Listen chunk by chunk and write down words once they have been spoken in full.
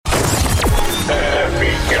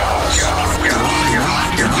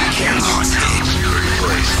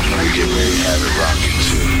have it rocking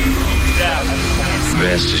too.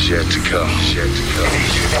 Best is yet to come. Yet to come.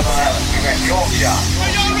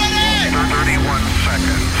 31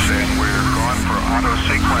 seconds, and we're going for auto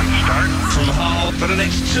sequence start. From Hull, for the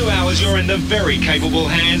next 2 hours, you're in the very capable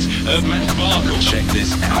hands of Matt Barkle. Check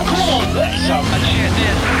this out. Come on, let's go.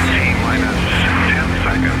 T-minus 10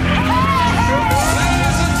 seconds.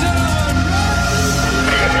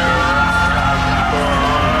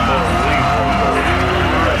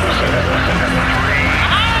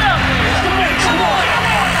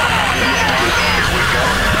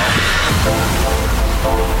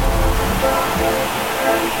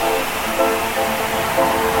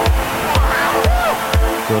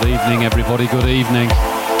 Good evening, everybody, good evening.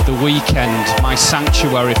 The weekend, my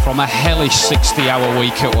sanctuary from a hellish 60-hour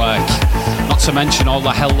week at work. Not to mention all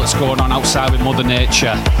the hell that's going on outside with Mother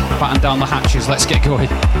Nature. Batten down the hatches, let's get going.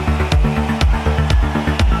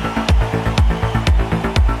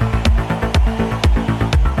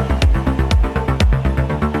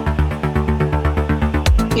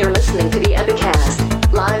 You're listening to the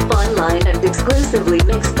Epicast, live online and exclusively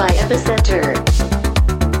mixed by Epicentre.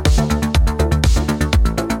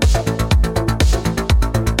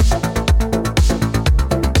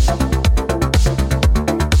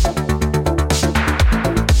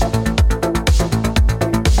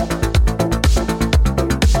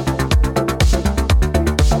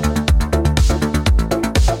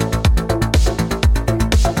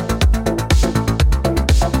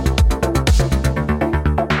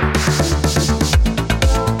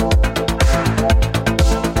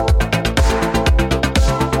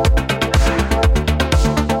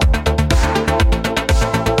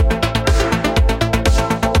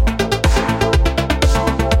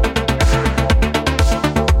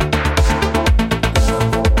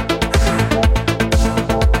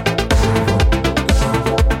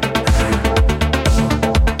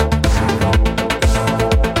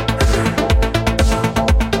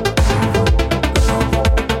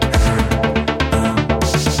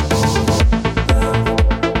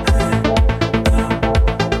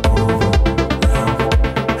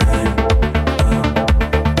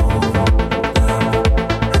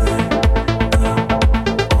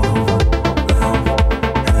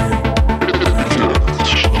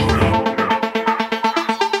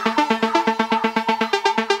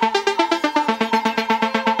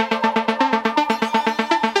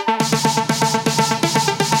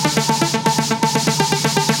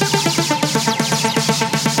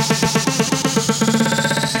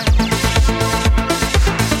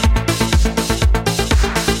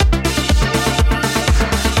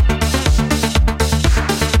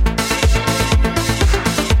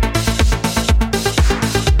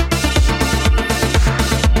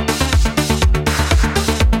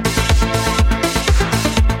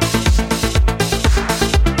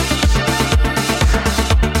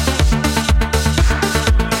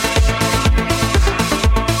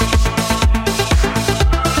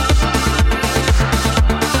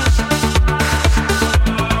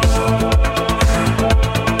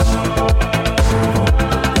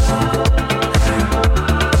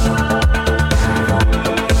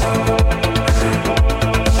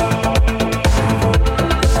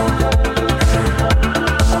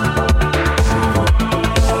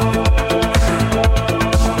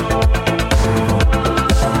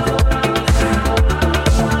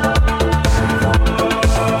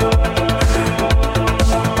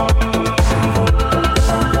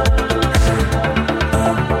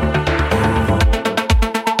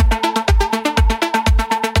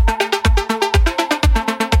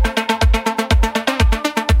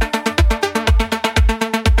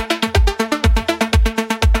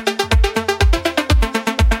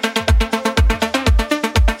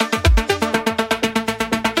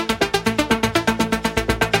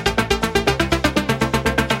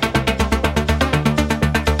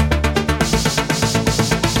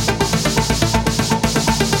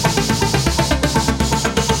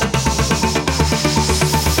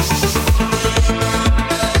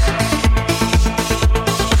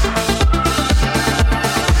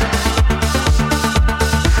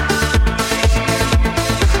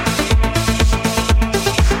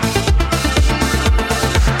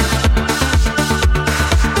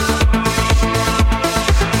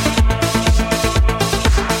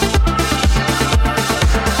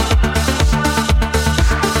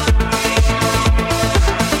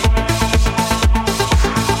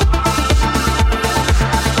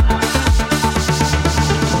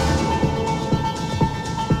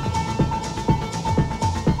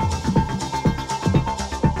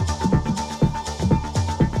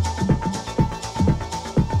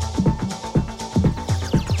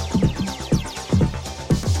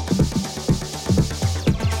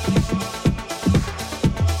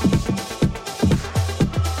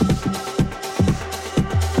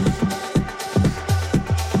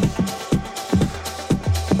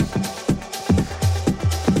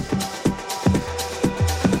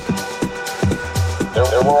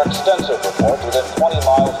 more extensive report within 20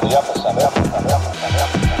 miles of the epicenter.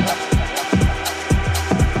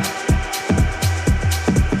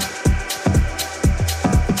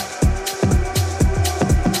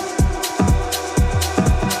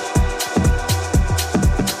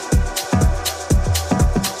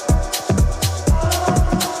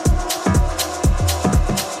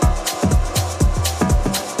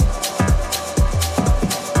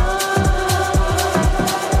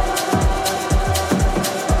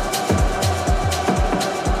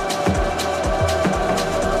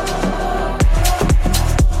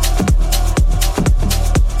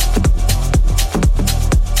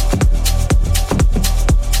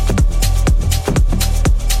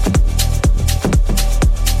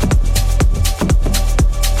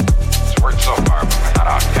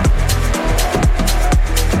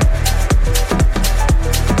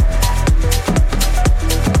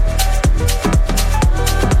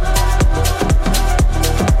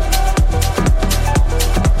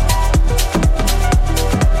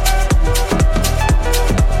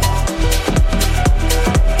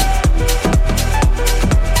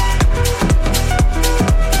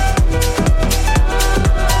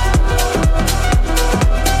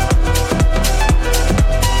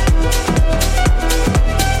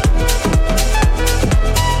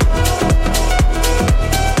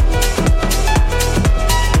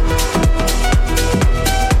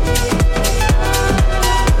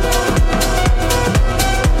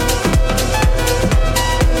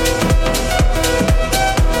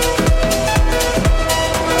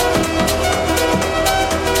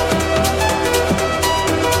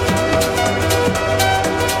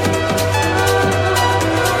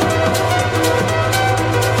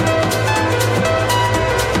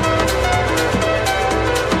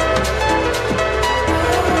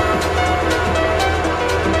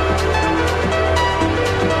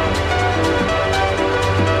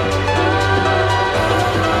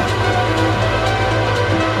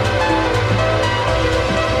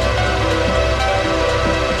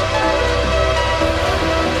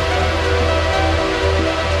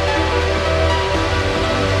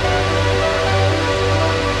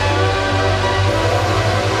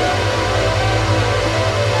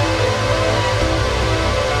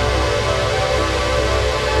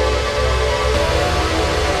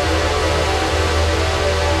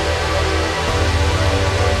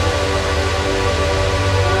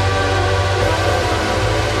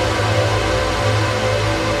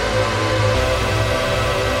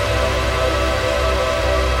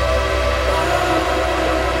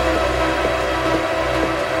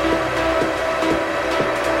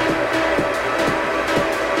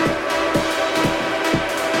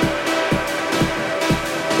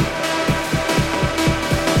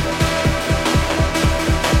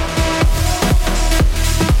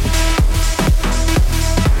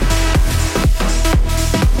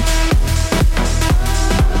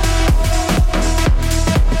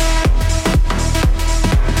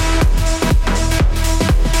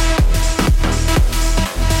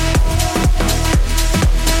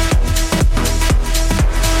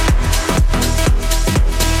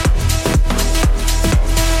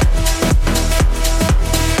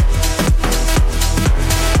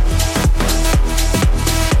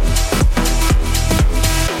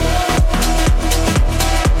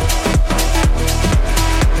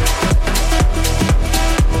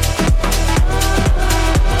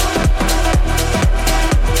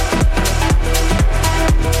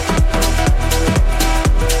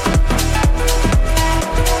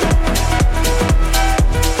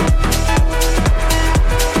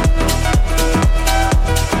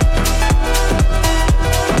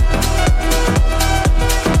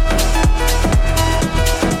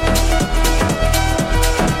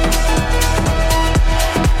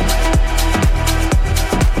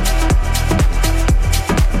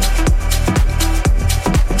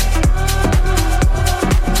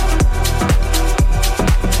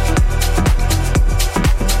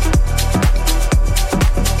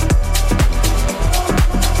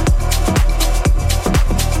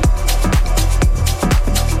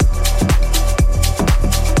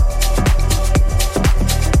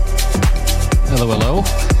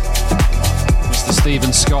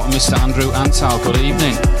 Stephen Scott and Mr. Andrew Antal, good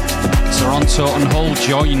evening. Toronto and Hull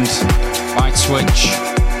joined by Twitch.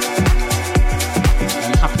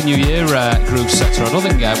 And Happy New Year, Groove Sector. I don't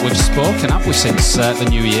think we've spoken, have we, since the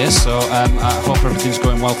New Year, so I hope everything's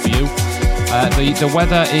going well for you. The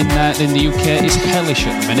weather in the UK is hellish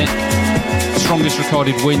at the minute. Strongest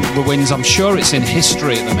recorded winds, I'm sure it's in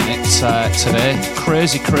history at the minute today.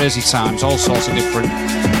 Crazy times, all sorts of different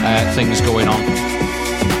things going on.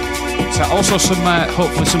 But also some,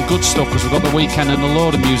 hopefully some good stuff, because we've got the weekend and a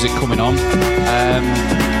load of music coming on.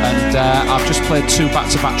 And I've just played 2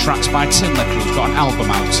 back-to-back tracks by Tin Licker, who's got an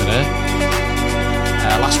album out today.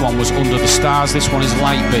 Last one was Under the Stars, this one is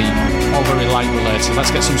Light Beam, all very light related.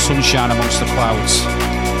 Let's get some sunshine amongst the clouds.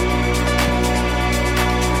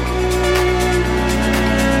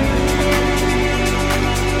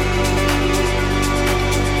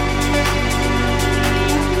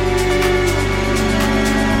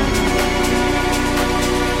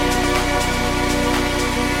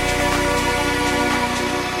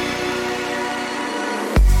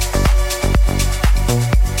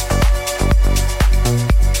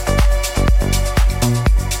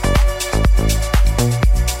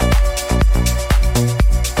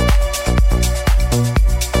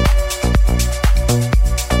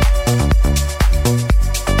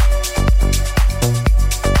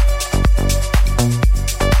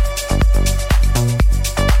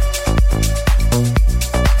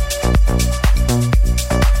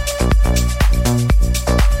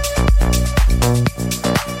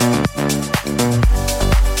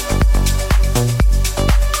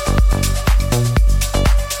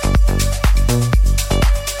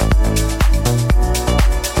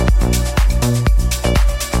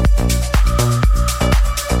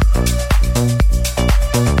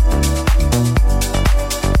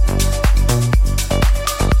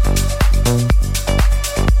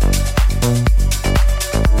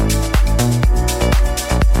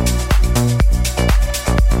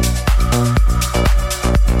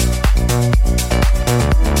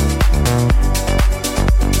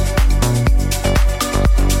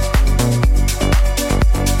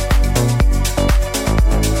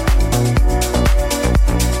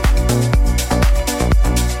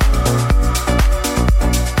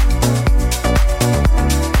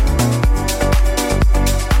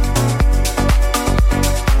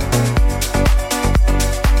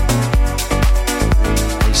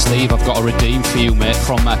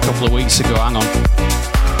 From a couple of weeks ago, hang on.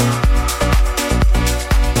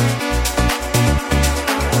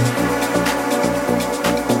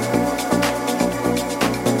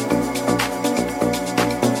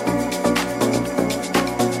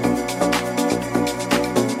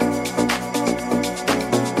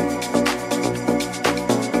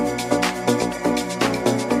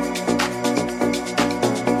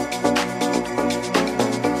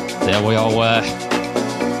 There we all were.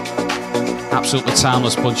 Absolutely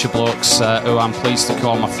timeless bunch of blokes who I'm pleased to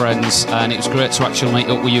call my friends, and it was great to actually meet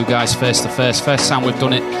up with you guys face to face. First time we've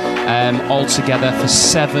done it all together for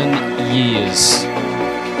 7 years.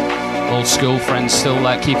 Old school friends, still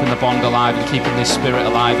keeping the bond alive and keeping this spirit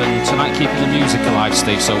alive, and tonight keeping the music alive,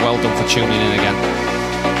 Steve, so well done for tuning in again.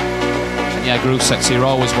 And yeah, Groove Sexy, you're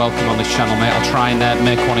always welcome on this channel, mate. I'll try and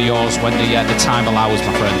make one of yours when the time allows,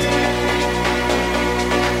 my friend.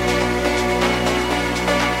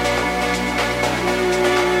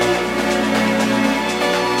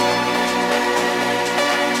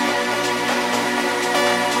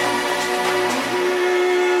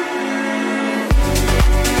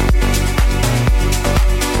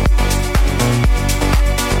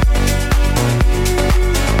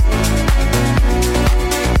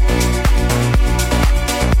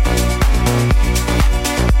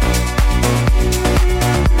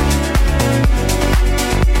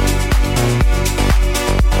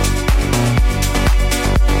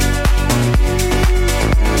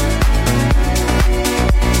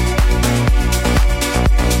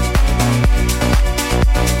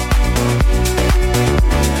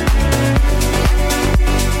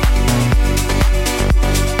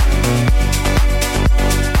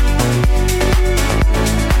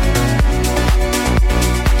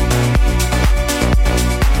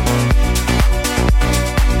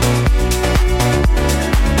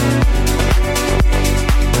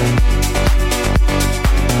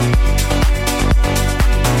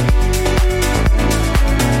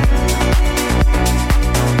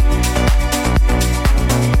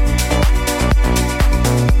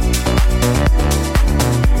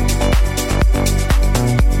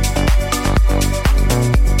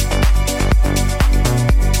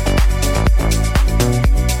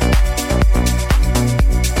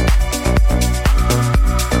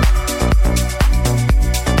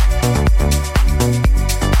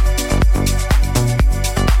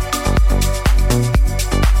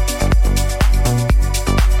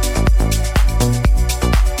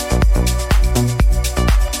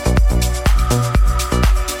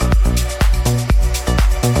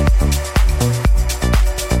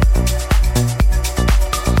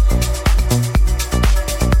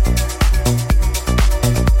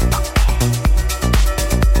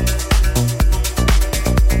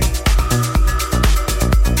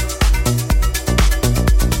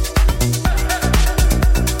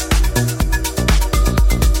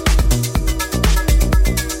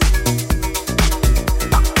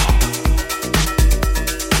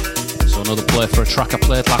 play for a track I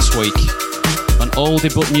played last week. An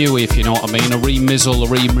oldie but newie, if you know what I mean. A re-mizzle, a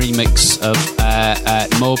remix of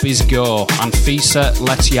Moby's Go and Fisa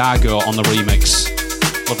Letiago on the remix.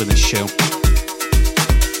 Loving this show.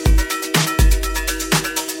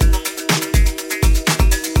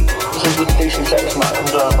 This is the decent sex man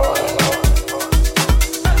and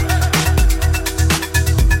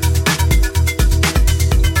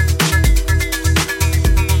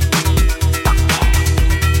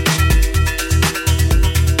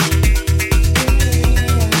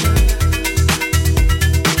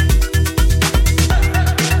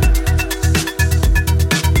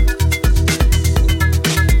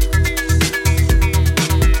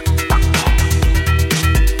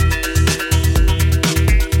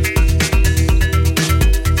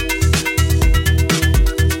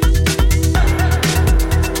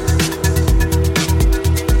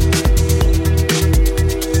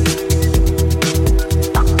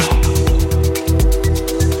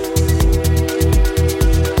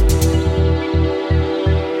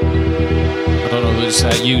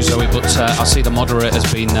you, Zoe, but I see the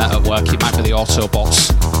moderator's been at work. It might be the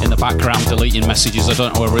Autobots in the background deleting messages. I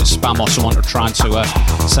don't know whether it's spam or someone trying to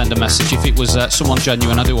send a message. If it was someone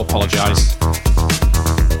genuine, I do apologise.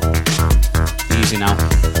 Easy now.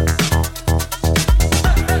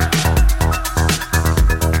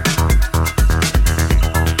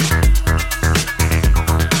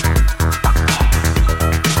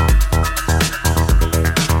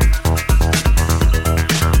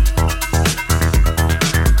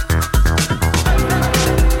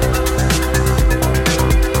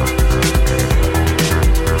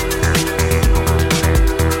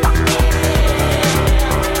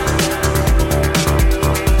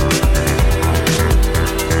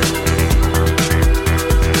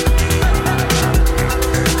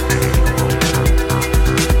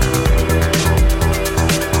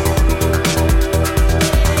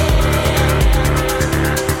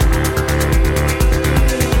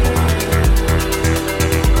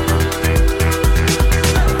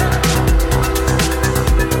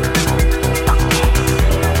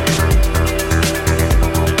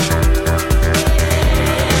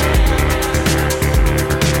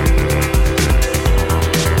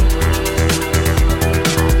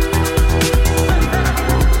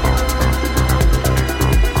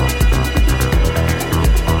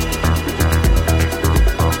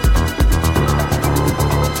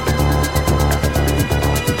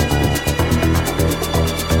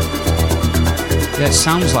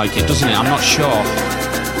 Sounds like it, doesn't it? I'm not sure.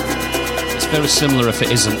 It's very similar if it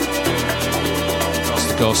isn't. That's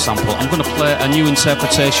the Ghost sample. I'm going to play a new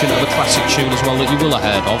interpretation of a classic tune as well that you will have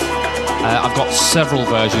heard of. I've got several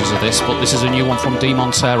versions of this, but this is a new one from D.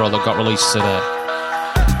 Montero that got released today.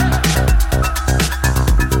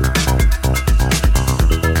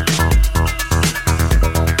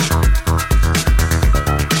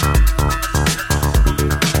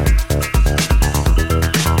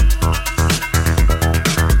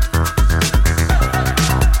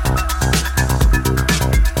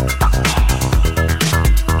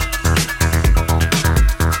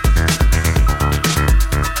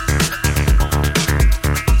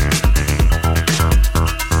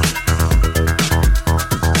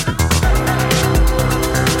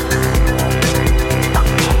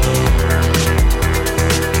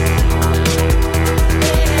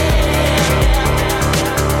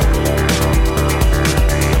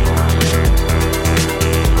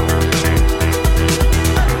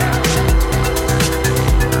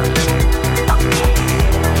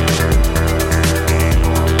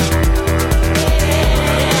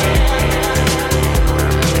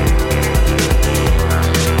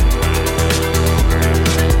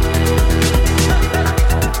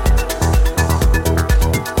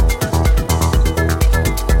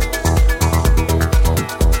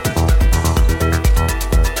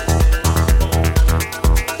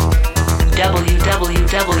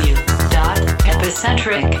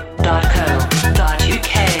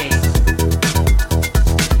 www.epicentric.co.uk.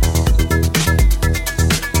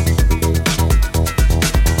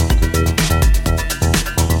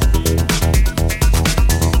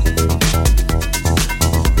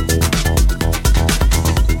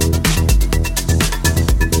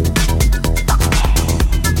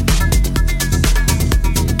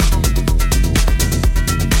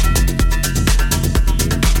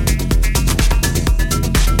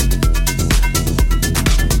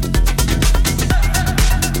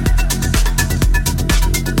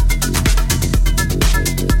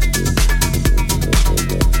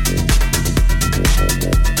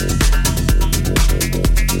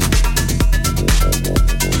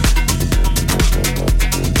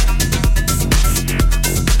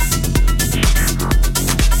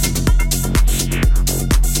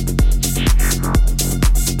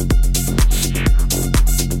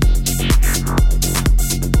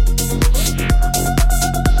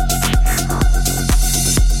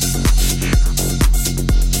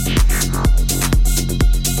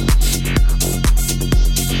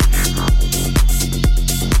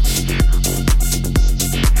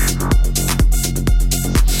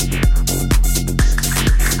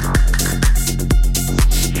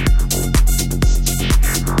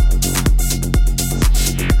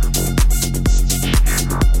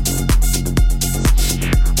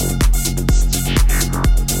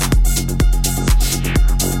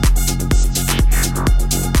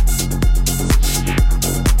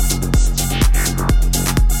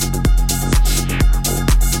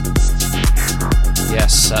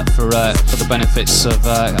 the benefits of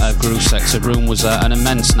Groove Sector. Room was an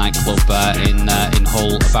immense nightclub in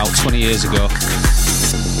Hull about 20 years ago.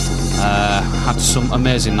 Had some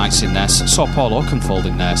amazing nights in there. Saw Paul Oakenfold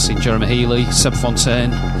in there. Seen Jeremy Healy, Seb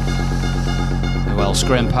Fontaine. Who else?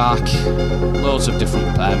 Graham Park. Loads of different,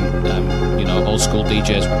 old school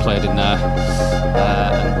DJs played in there.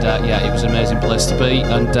 It was an amazing place to be.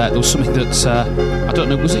 And there was something that I don't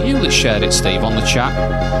know. Was it you that shared it, Steve, on the chat?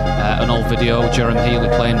 An old video of Jeremy Healy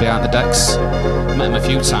playing behind the decks. Met him a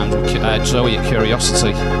few times with Zoe at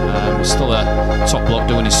Curiosity. Still a top bloke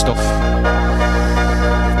doing his stuff.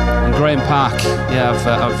 Graham Park,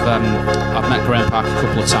 I've met Graham Park a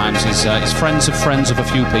couple of times. He's friends of a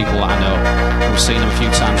few people that I know. We've seen him a few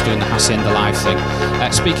times doing the Hacienda Live thing.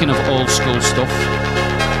 Speaking of old school stuff,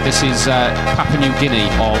 this is Papua New Guinea,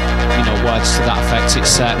 or words to that effect.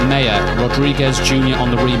 It's Maya Rodriguez Jr. on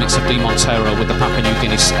the remix of D Montero with the Papua New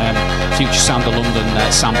Guinea Future Sound of London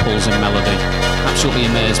samples and melody. Absolutely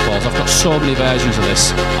amazed, balls. I've got so many versions of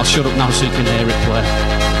this. I'll shut up now so you can hear it play.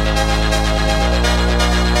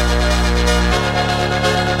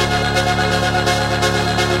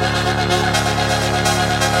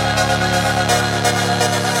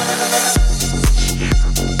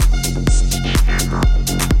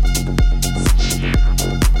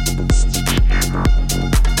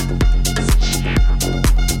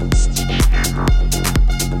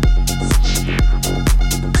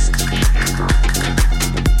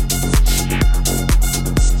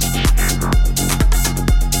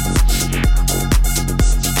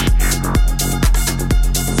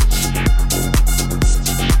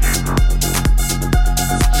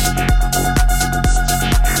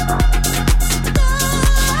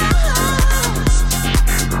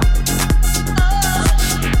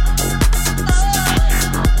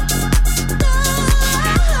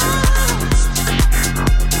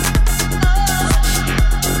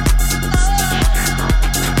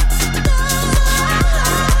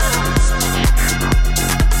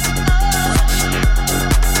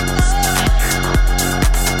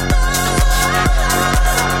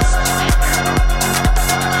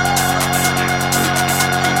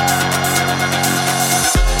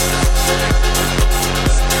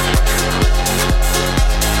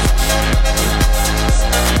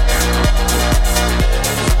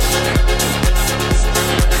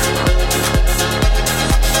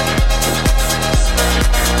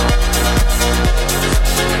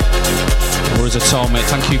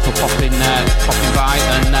 Thank you for popping by,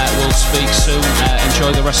 and we'll speak soon.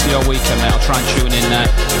 Enjoy the rest of your weekend, mate. I'll try and tune in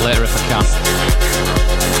later if I can.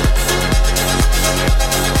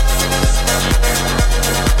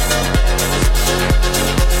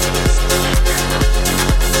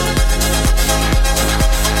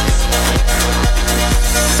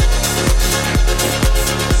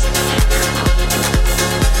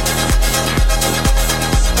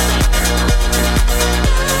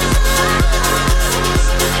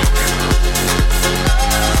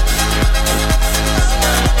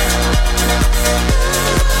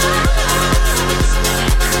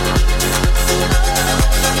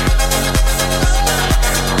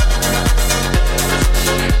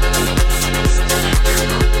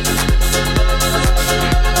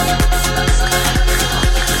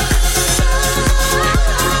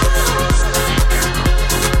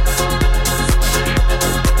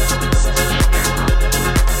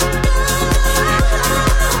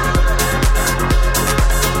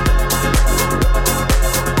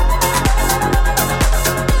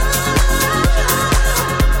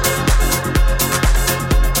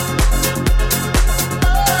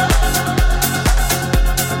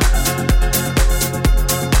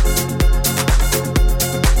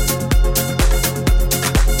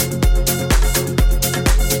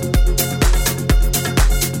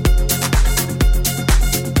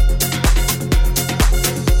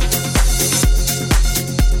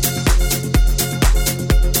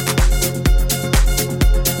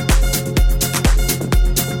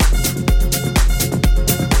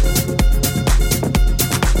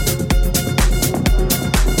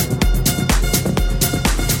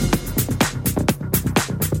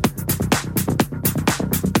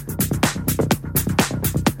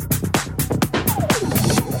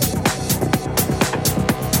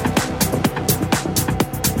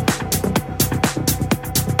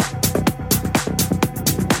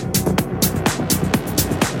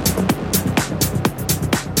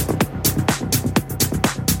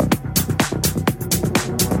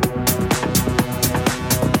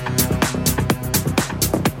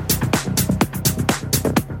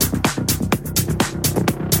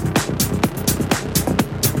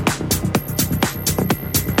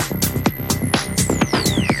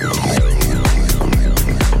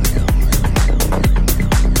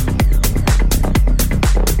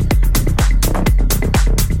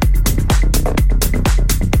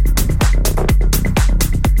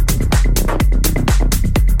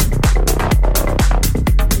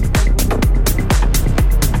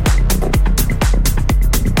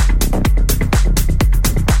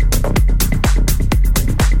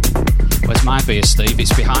 for you, Steve.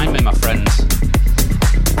 It's behind me, my friend.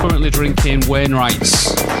 Currently drinking Wainwright's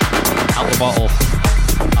out the bottle,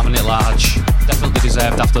 having it large. Definitely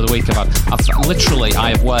deserved after the week I've had.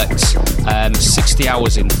 I have worked 60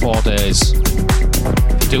 hours in 4 days.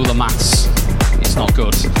 If you do the maths, it's not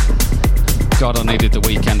good. God, I needed the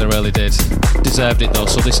weekend, I really did. Deserved it though,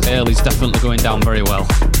 so this ale is definitely going down very well.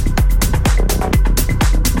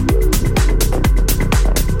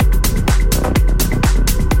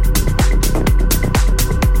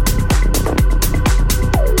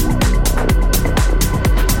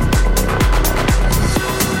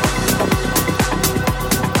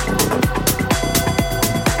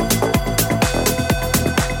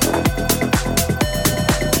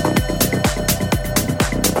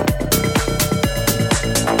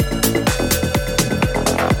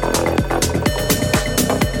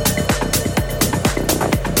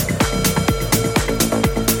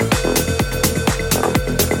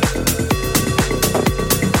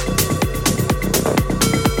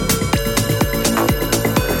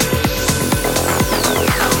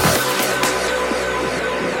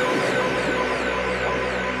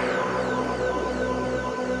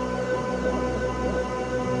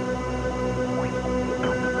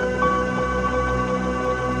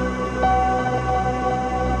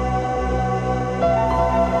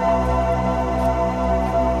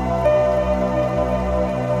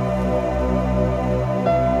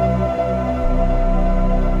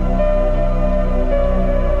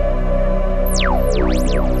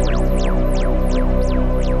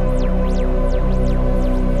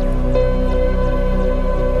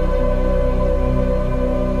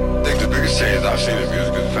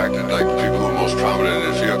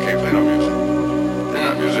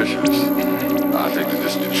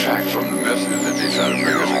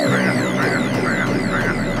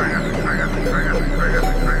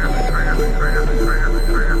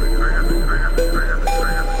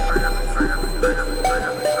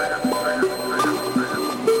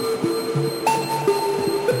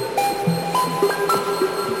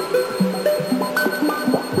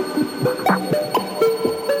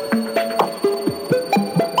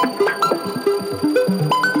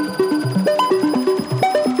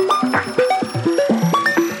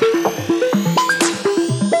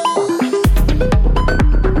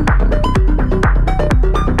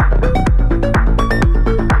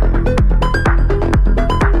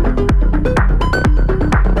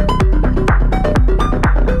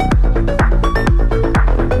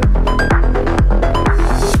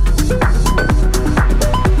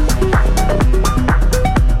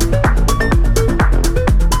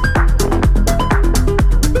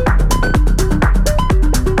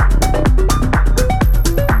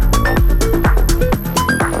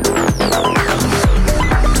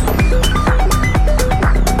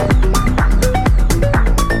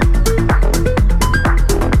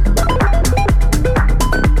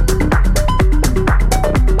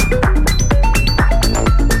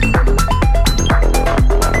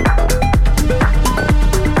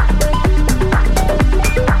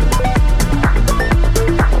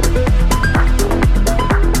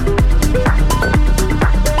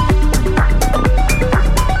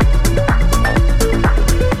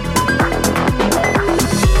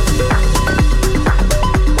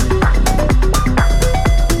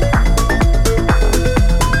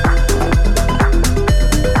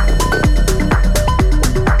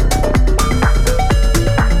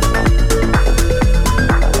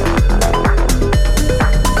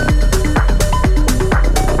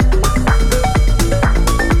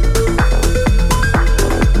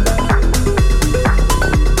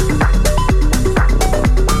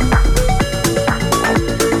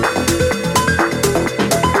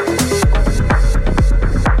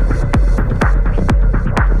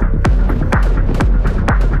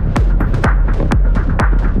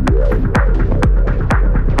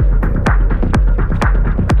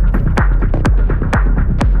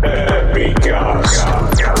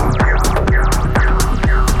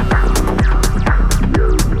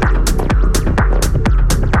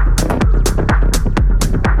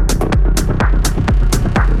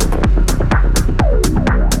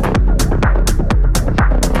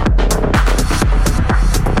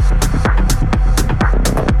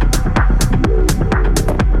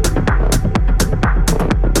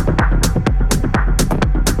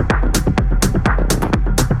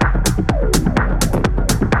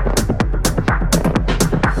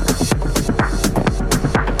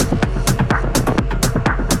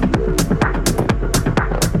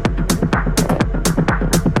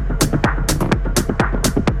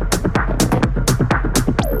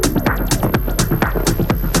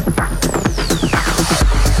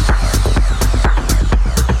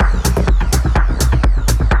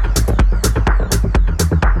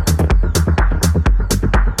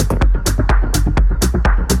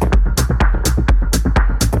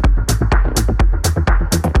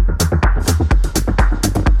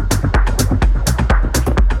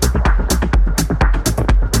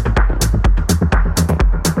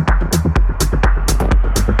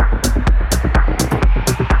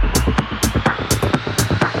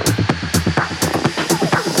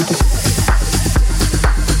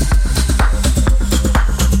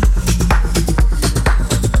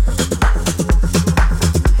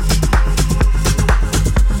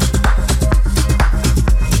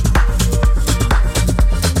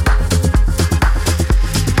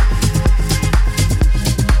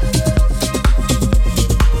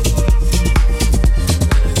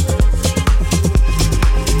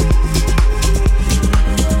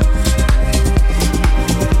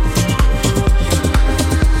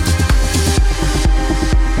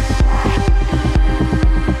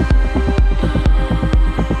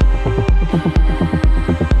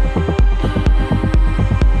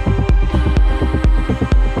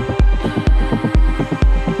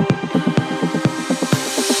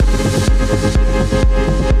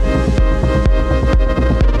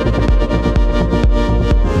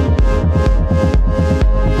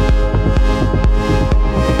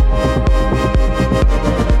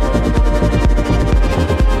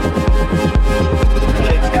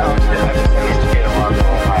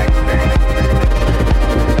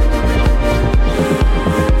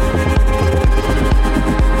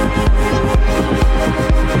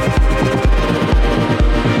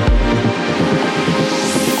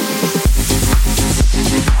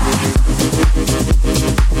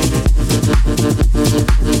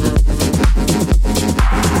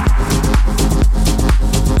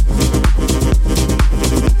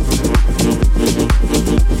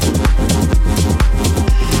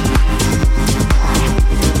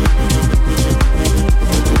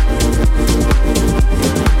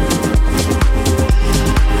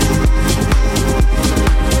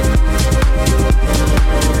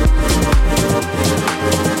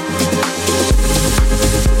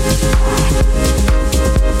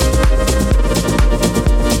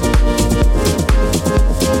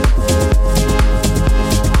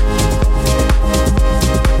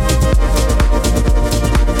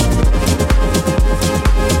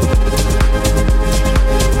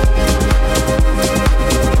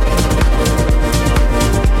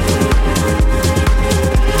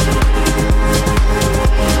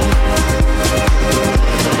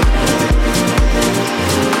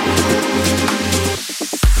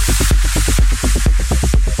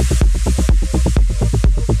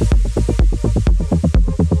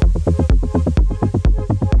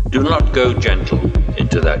 go gentle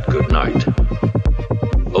into that good night.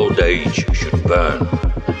 Old age should burn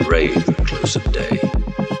and rave at close of day.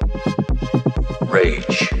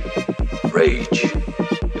 Rage, rage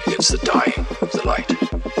against the dying of the light.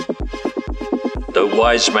 Though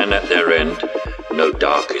wise men at their end know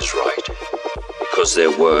dark is right, because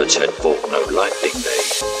their words had fought no lightning they.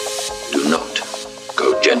 Do not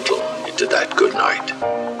go gentle into that good night.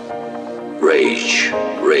 Rage,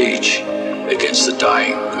 rage against the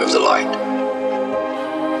dying of the light.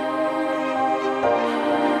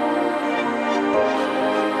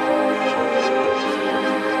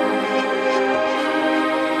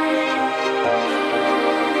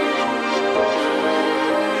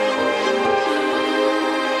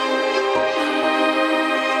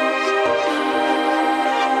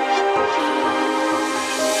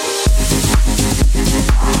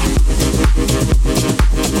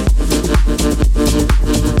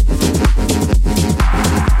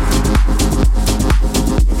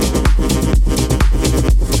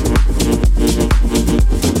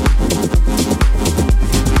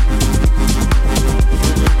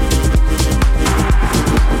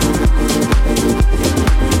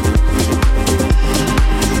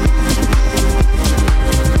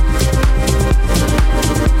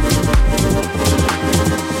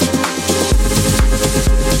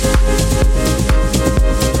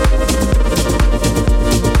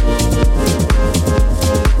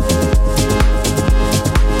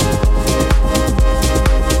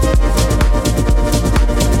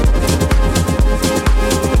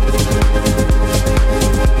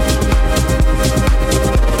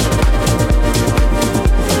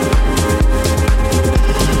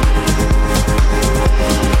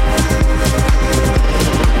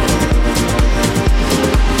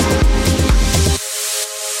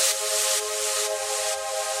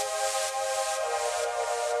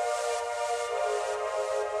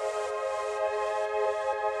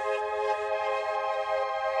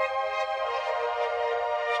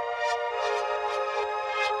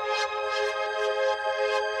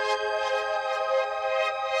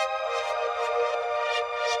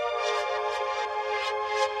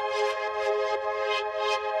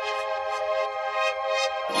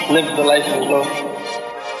 Live the life of love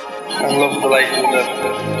and love the life of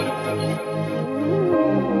love.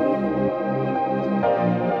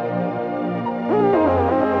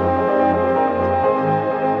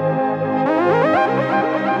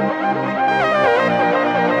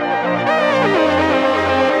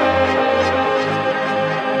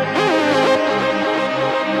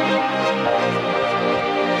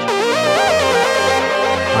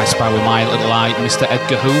 With my little light, Mr.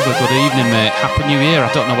 Edgar Hoover. Good evening, mate. Happy New Year.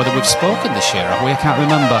 I don't know whether we've spoken this year, have we? I can't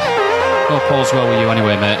remember. Hope all's well with you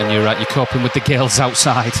anyway, mate, and you're coping with the gales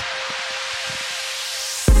outside.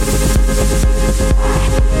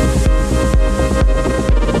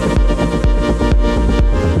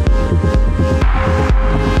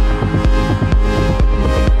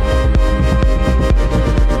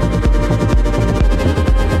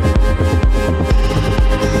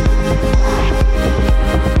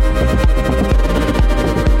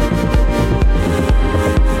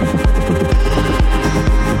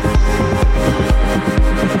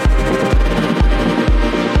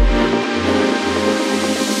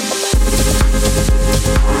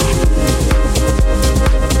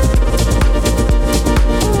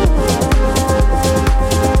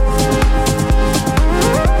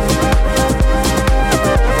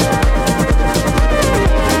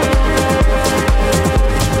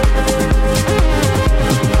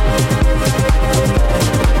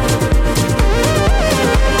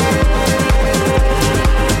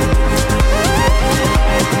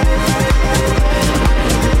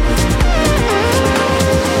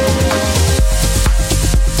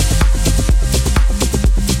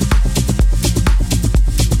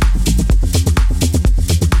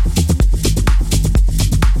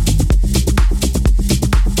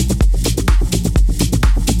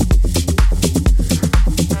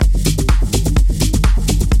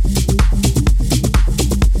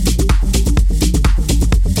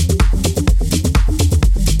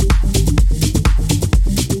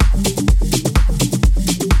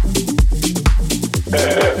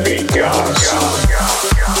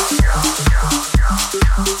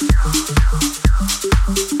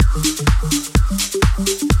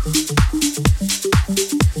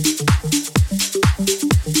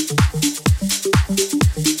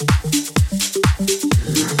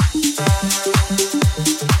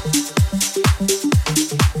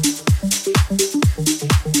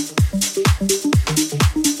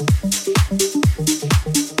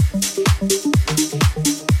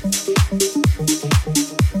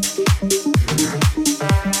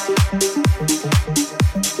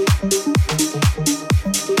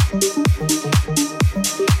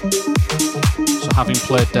 having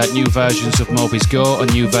played new versions of Moby's Go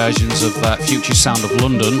and new versions of Future Sound of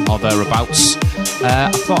London, or thereabouts.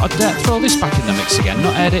 I thought I'd throw this back in the mix again.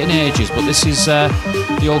 Not heard it in ages, but this is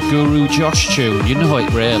the old Guru Josh tune. You know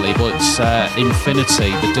it really, but it's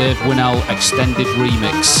Infinity, the Dave Winnell extended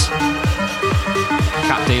remix.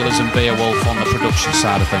 Cat Dealers and Beowulf on the production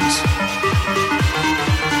side of things.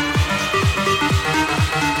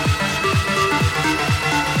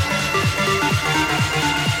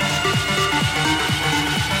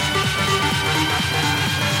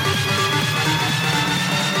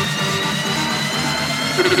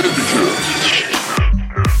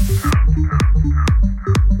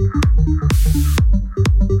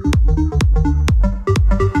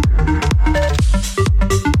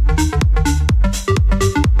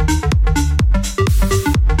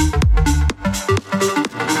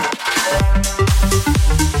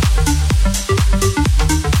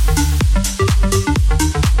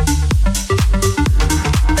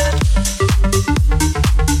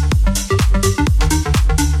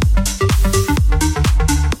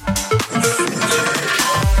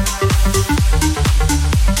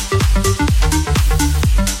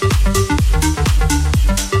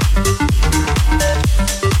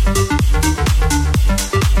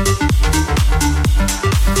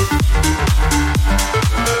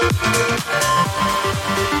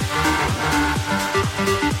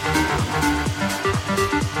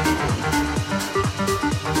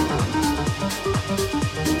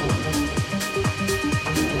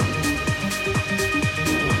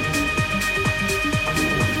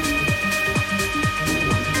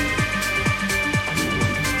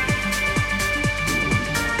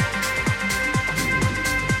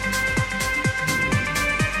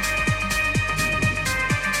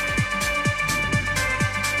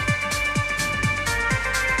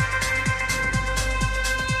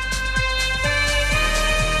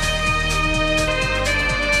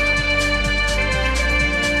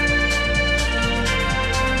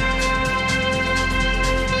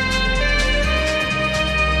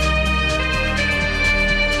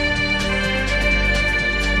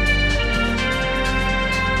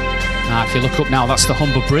 If you look up now, that's the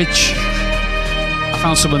Humber Bridge. I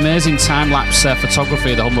found some amazing time-lapse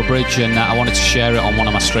photography of the Humber Bridge, and I wanted to share it on one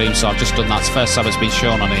of my streams, so I've just done that. It's the first time it's been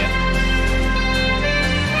shown on here.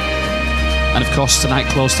 And of course tonight,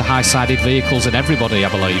 close to high-sided vehicles and everybody, I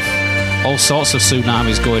believe. All sorts of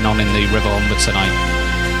tsunamis going on in the River Humber tonight.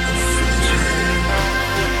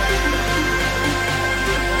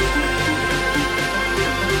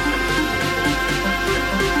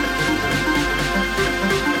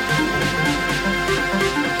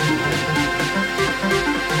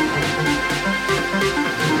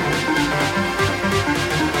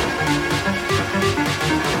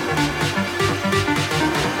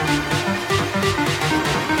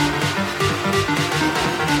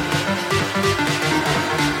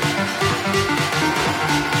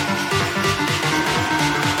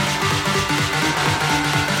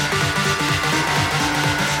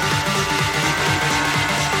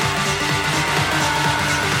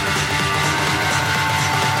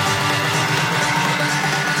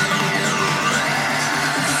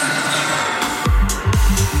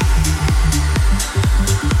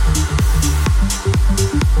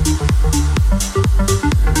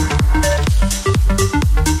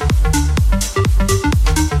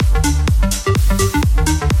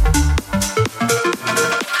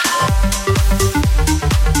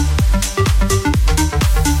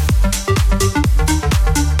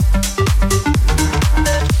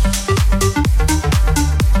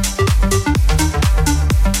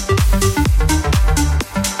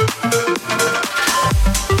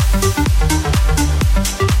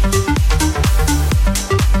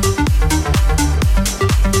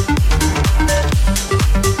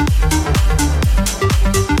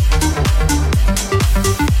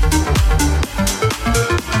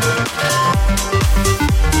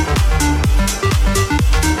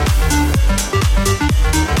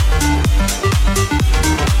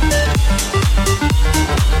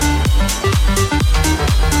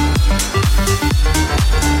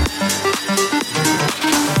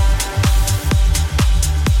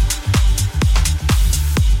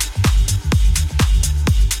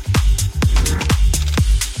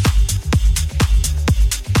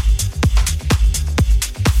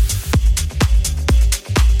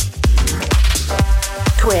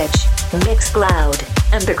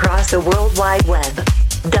 And across the World Wide Web.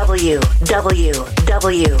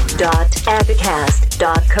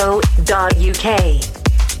 www.epicast.co.uk.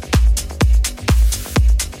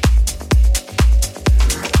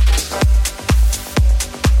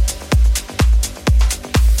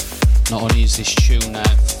 Not only is this tune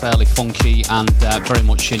fairly funky and very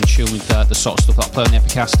much in tune with the sort of stuff that I play on the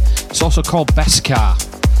Epicast, it's also called Beskar,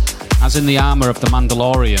 as in the armour of the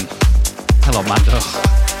Mandalorian. Hello, Mando.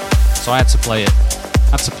 So I had to play it,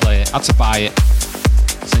 had to buy it.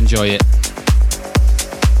 Let's enjoy it.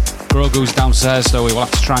 Grogu's downstairs, though we will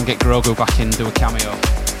have to try and get Grogu back in, do a cameo.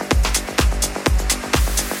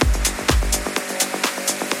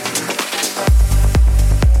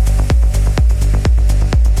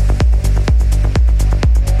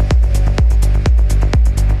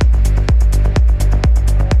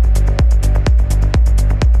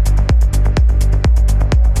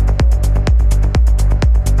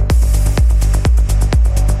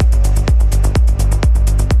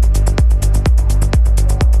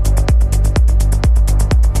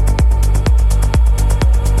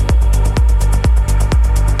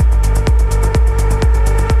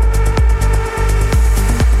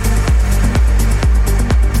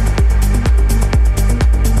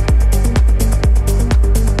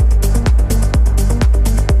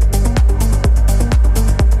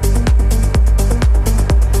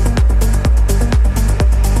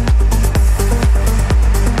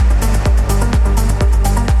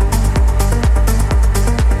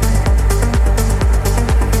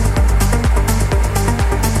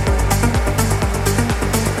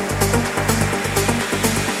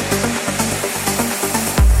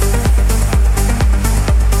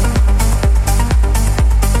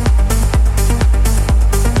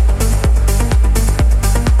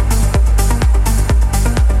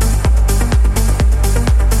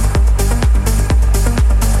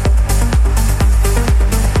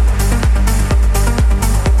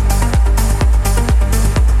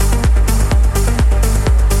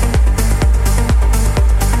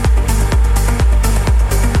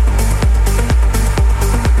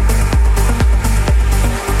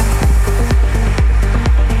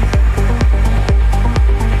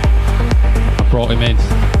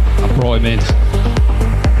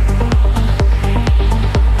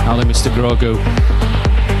 Grogu,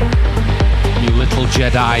 you little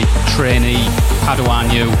Jedi trainee,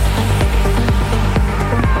 Padawan you.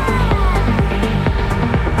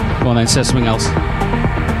 Go on then, say something else.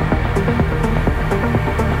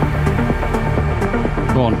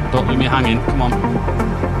 Go on, don't leave me hanging, come on.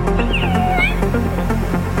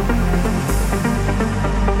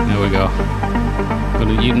 There we go.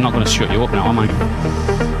 I'm not going to shut you up now, am I?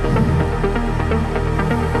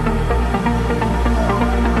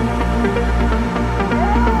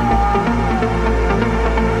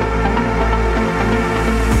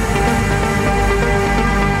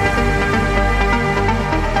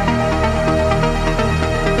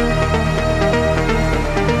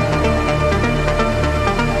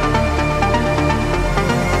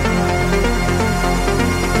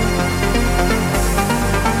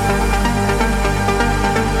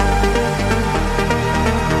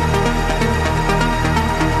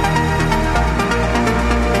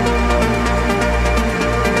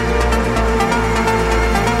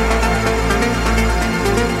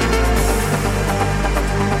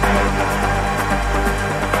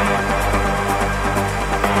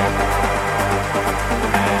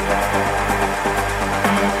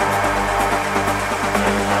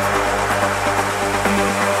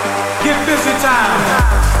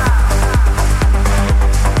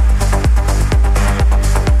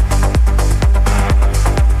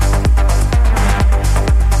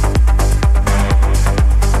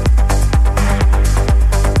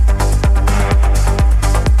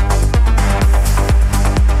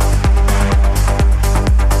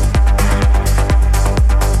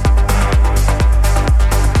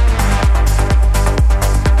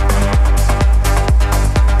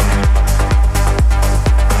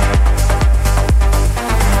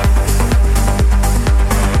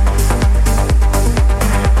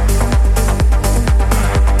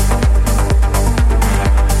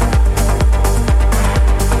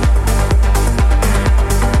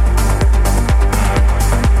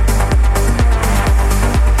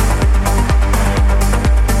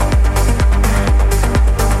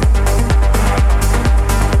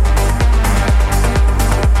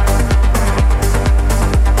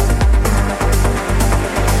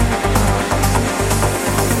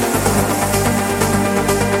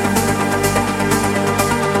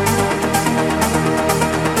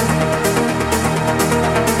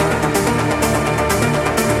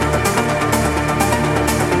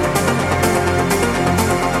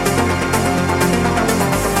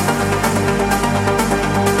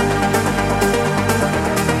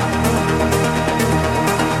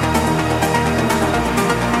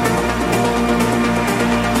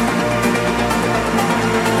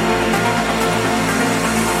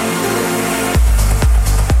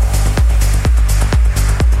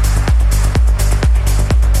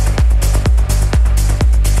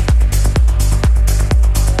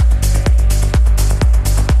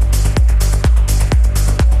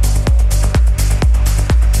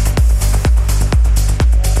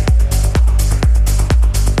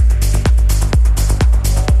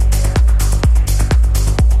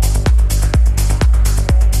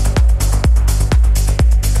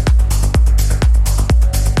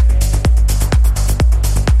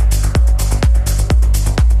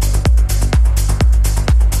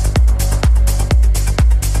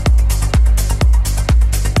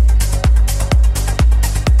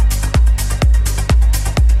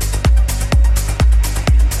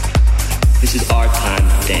 This is our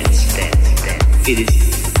time to dance. It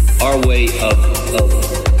is our way of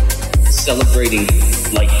celebrating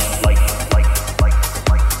life.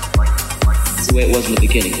 It's the way it was in the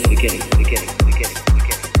beginning.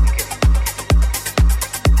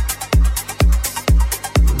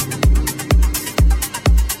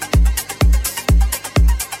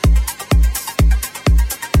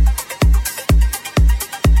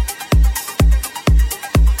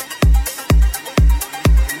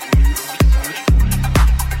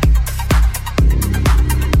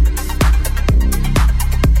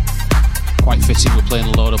 We're playing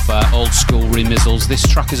a load of old school remizzles. This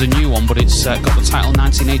track is a new one, but it's got the title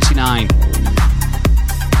 1989.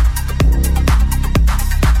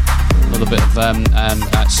 Another bit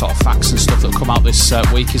of sort of facts and stuff that will come out this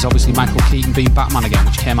week is obviously Michael Keaton being Batman again,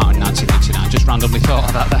 which came out in 1989. Just randomly thought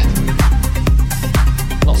of that there.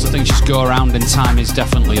 Lots of things just go around, and time is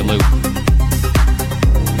definitely a loop.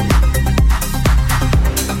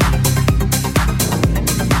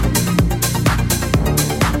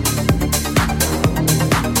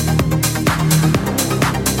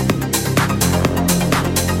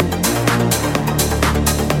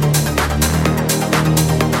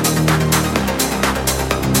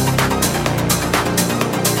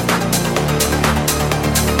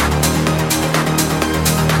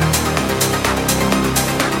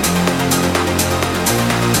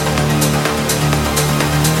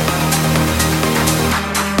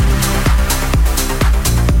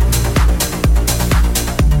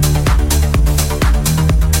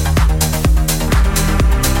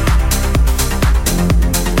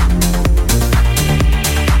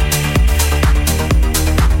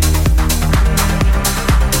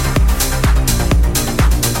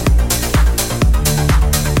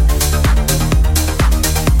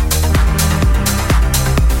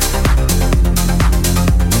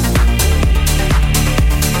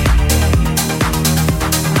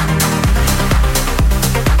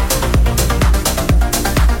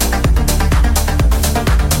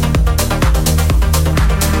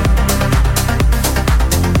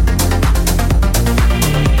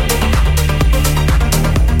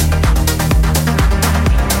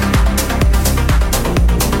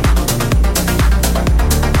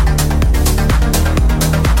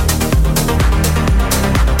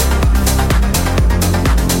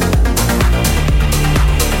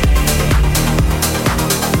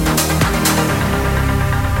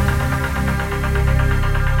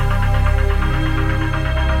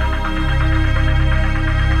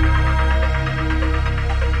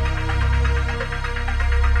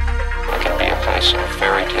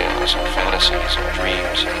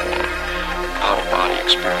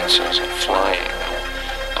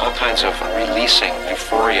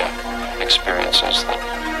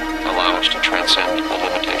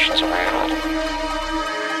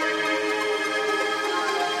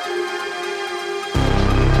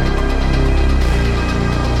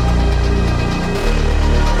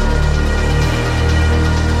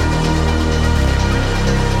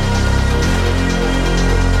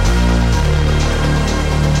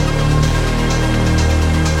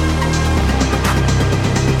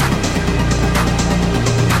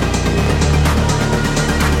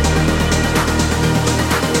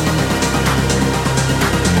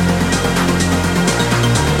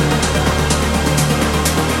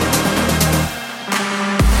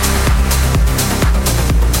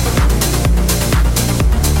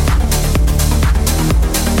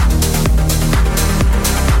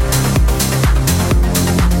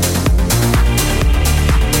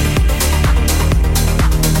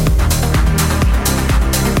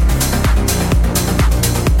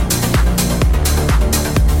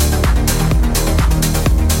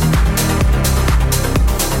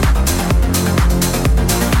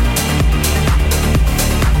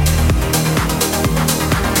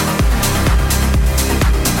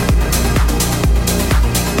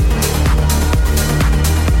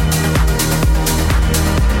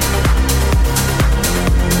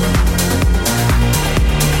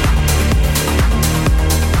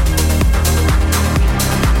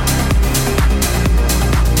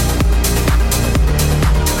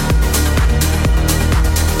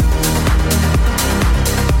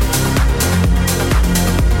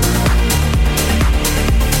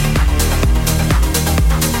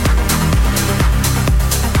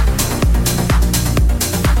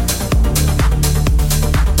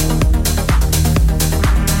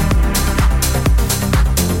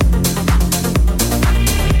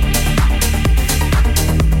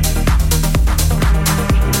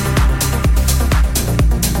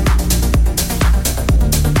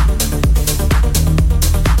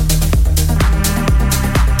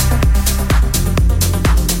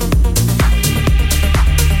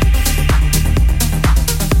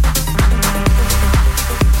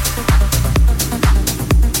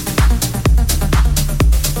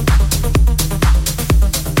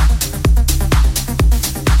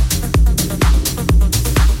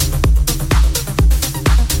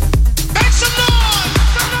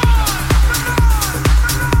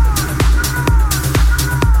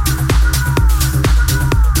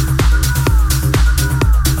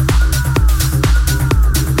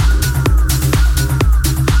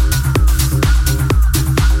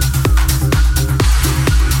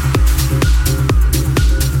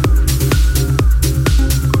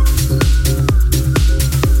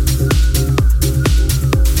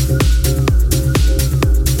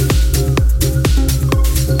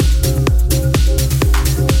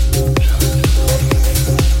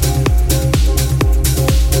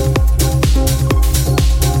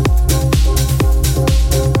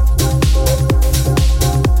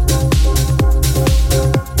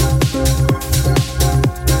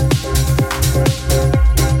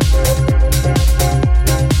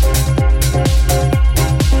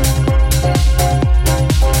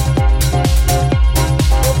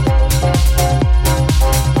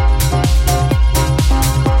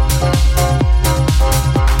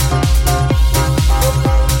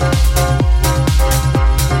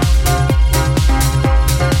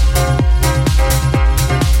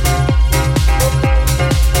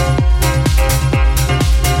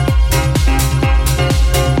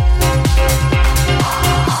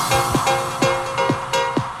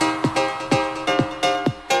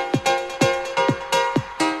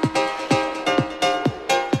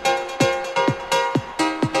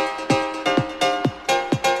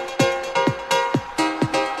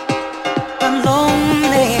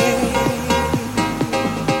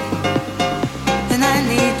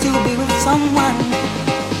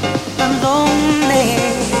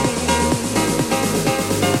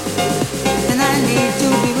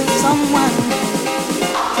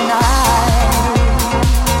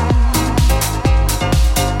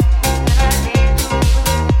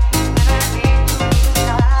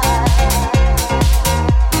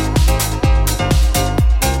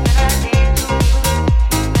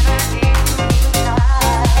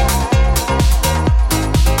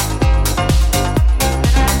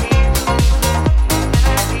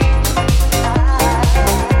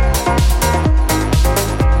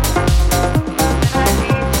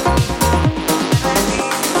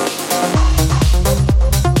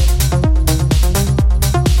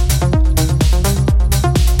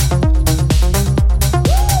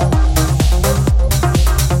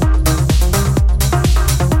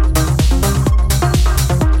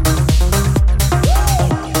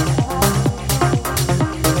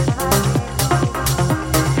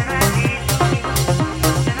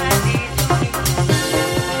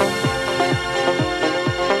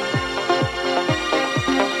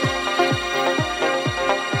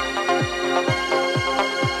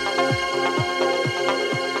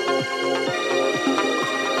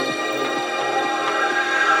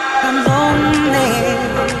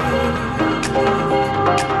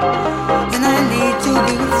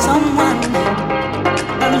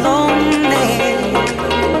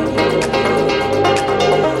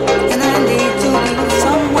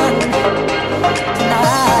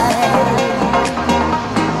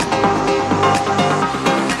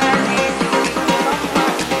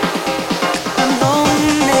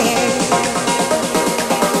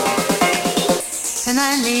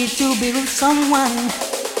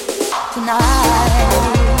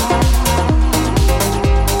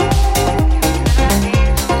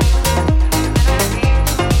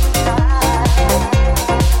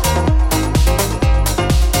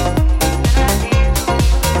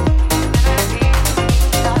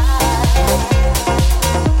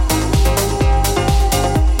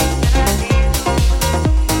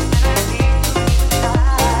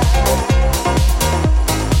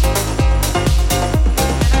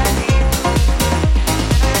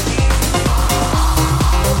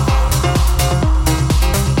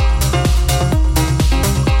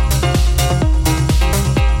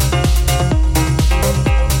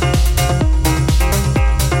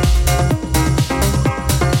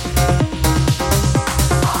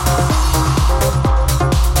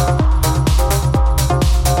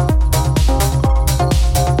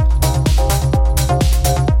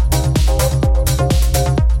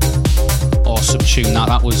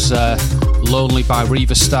 Lonely by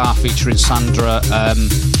Reva Starr featuring Sandra.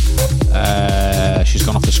 She's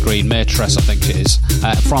gone off the screen. Maitress, I think it is.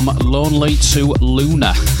 From Lonely to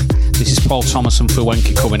Luna. This is Paul Thomas and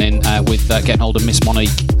Fuenki coming in with getting hold of Miss Monique.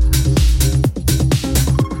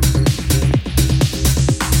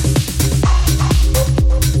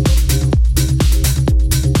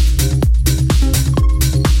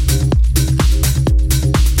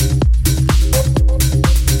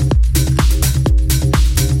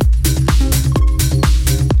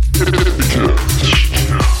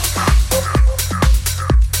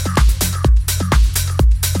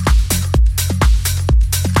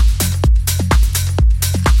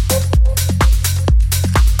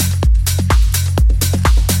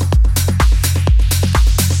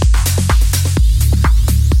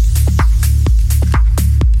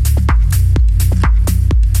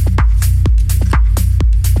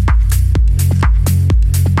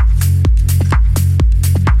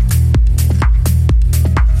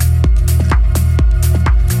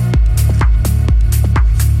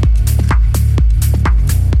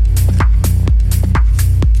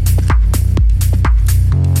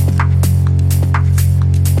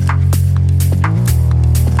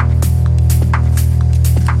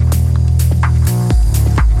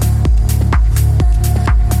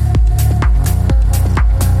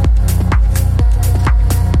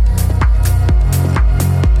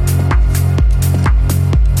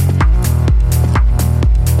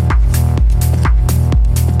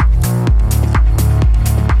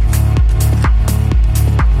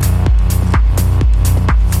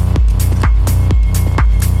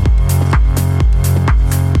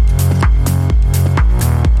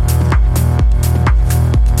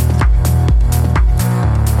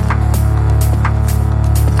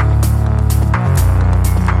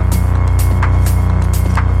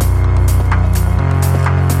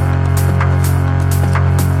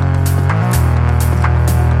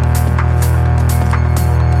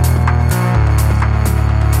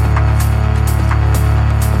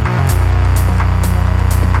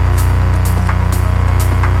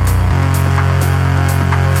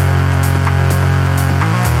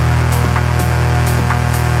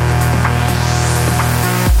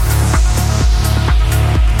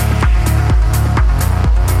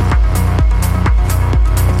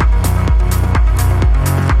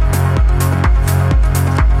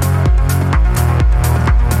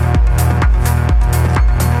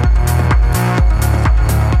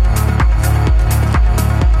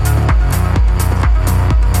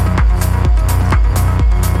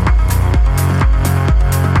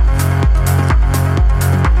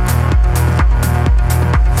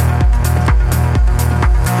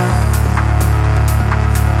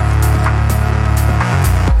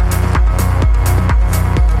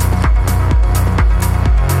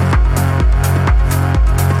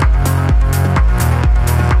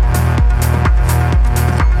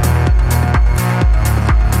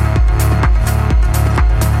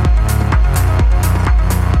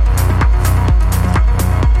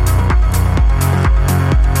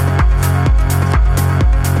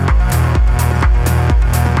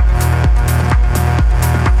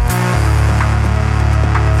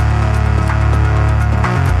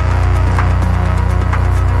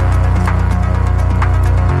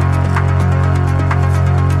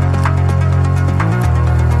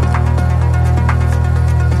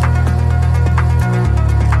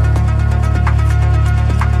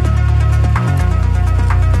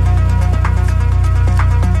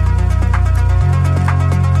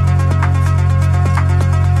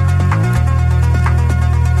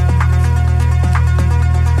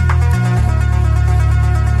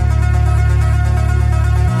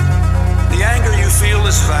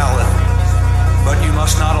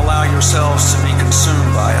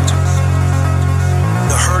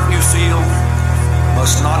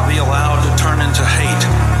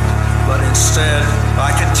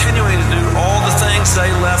 continuing to do all the things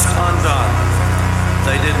they left undone.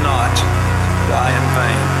 They did not die in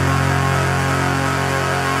vain.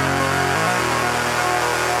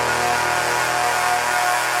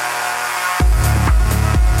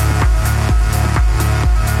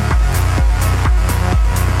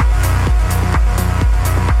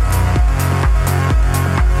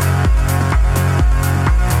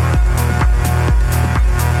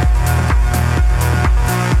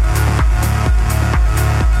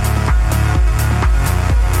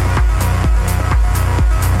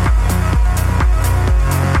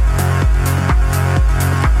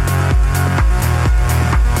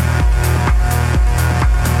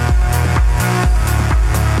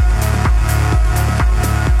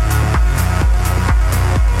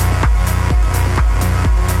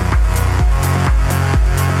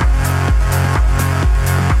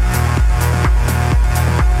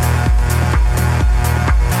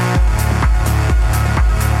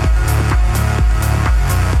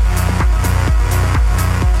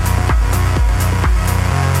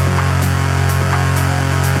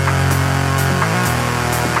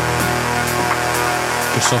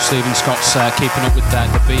 So Stephen Scott's keeping up with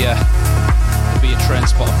the beer train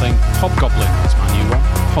spotter thing. Hobgoblin is my new one.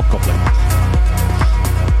 Hobgoblin.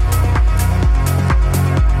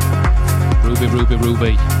 Ruby, Ruby,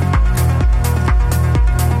 Ruby.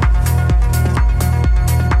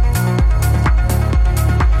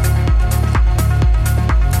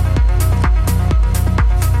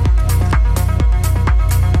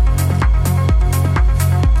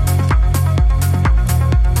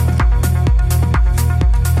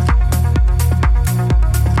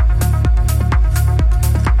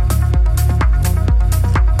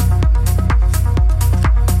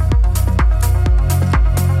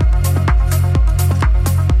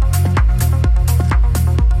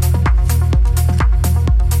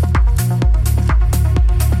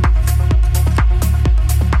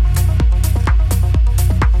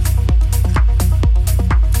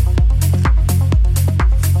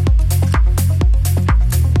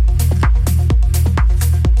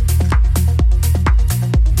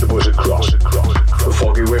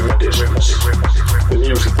 The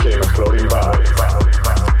music came floating by.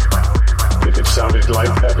 If it sounded like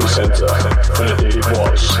Epicenter, then indeed it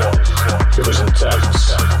was. It was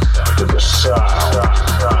intense. It was sound.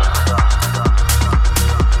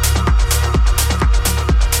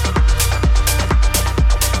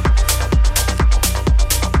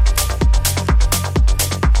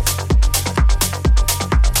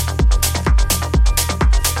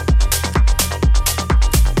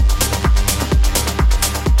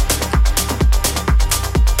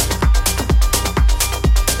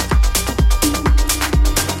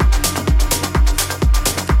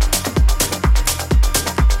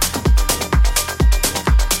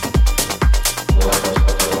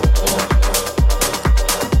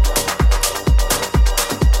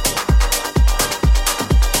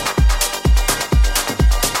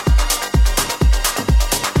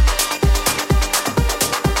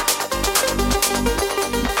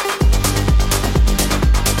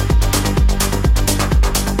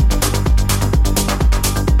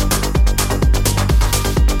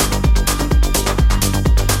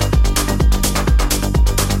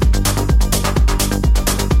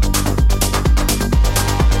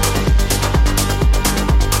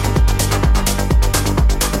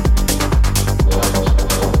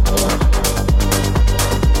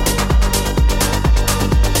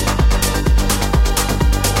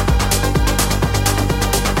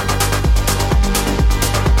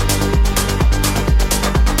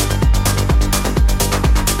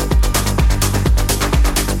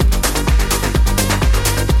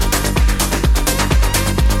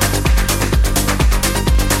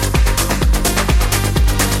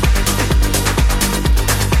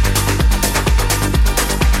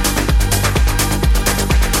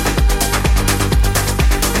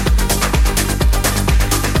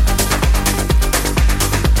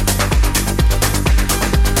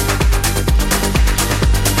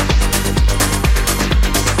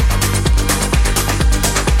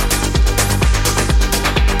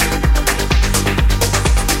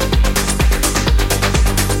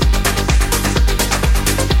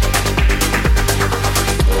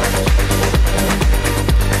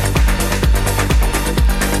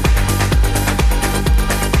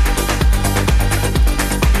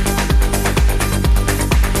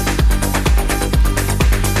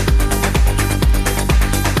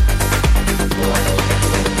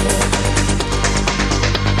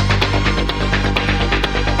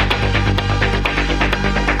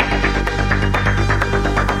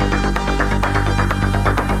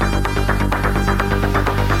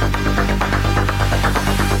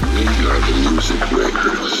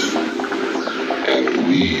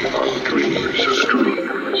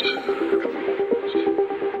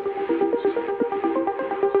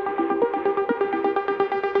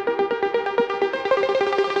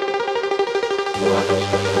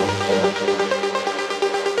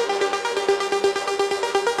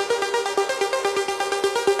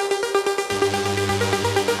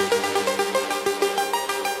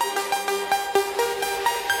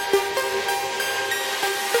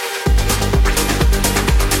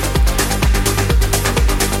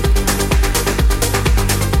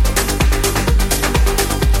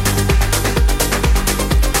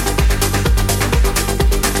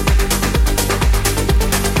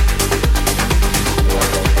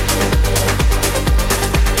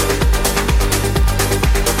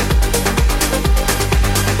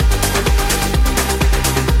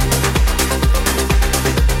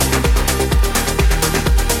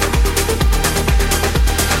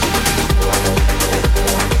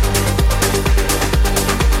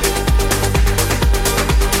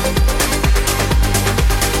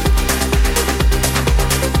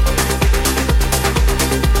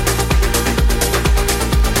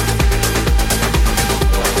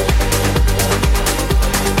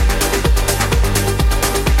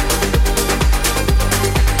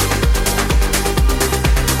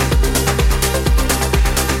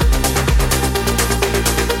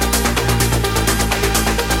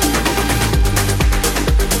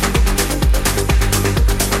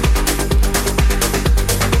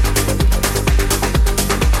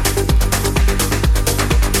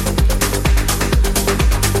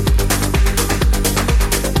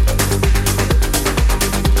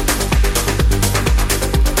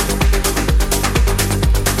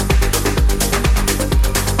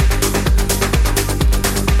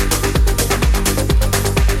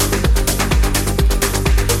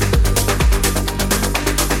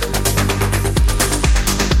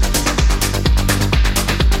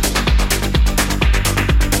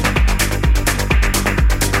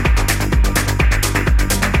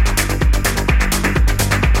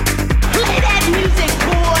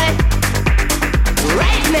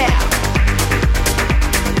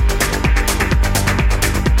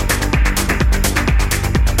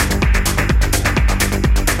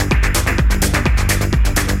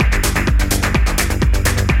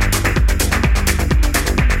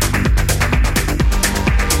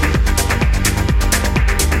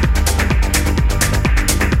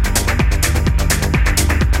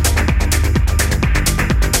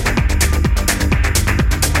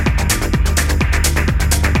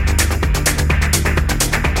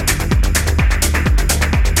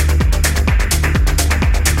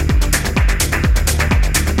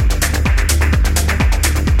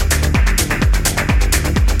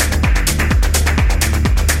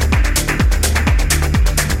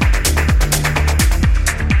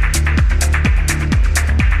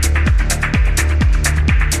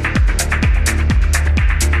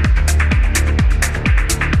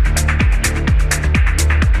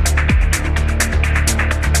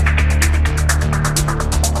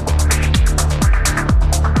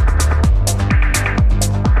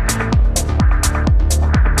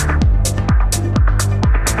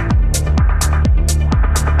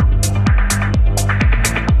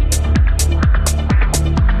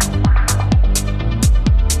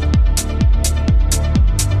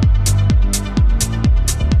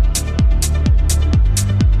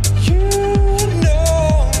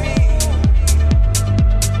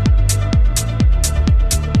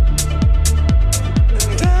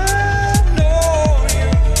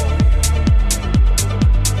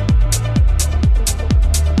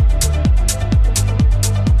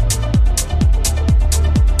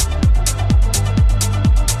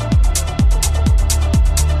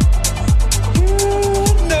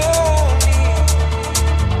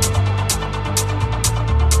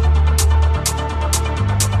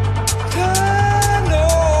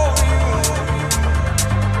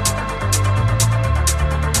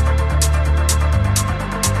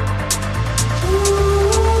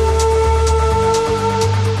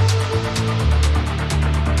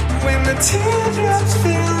 teardrops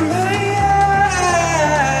fill my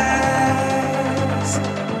eyes,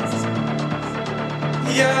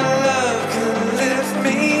 your love can lift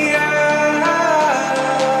me up.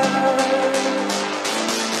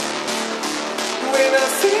 When I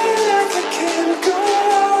feel like I can't go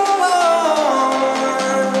on,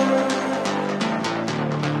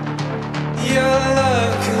 your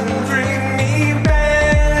love can bring me back.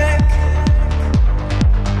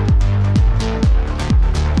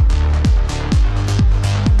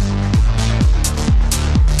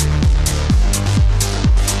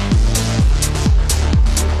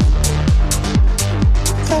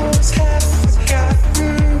 Those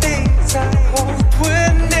half-forgotten days I hope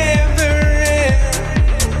would never end.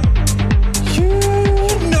 You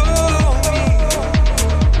know me,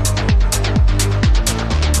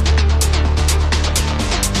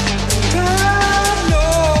 and I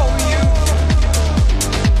know you.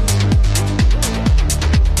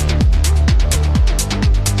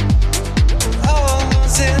 All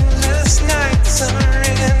those endless nights are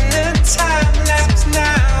in a time lapse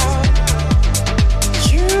now.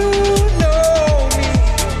 You know me,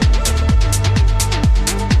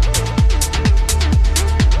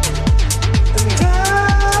 and I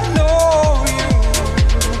know you.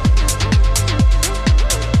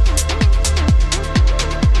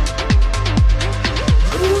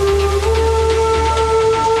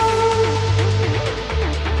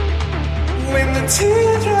 When the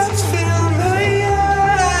teardrops fill my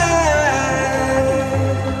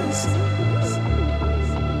eyes,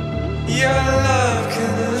 your love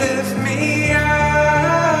can lift me up.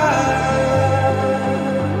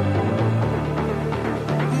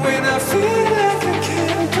 When I feel like I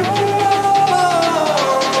can't go on,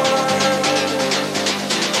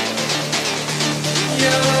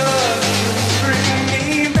 your love can bring me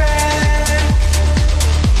back.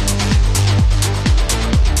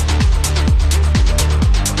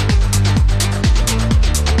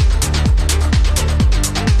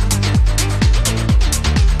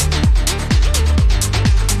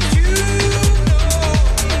 You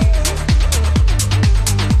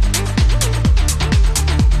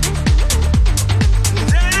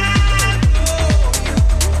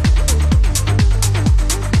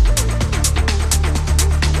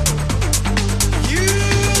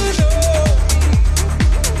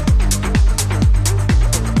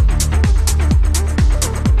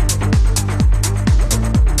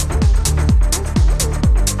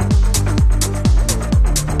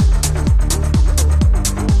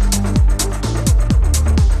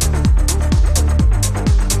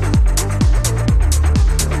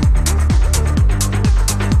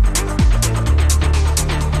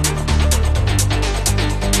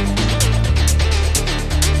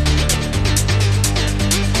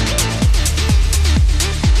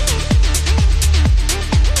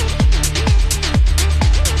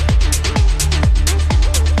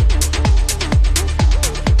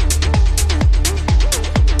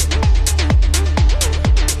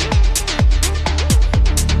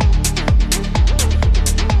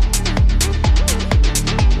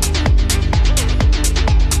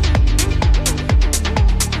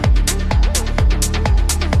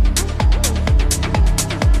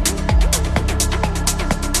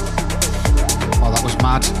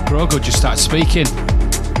Grogo just started speaking.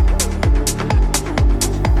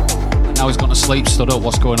 And now he's gone to sleep, stood up.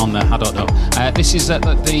 What's going on there? I don't know. This is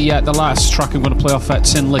the last track I'm going to play off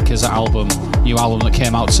Tin Liquor's album, new album that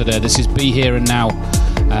came out today. This is Be Here and Now,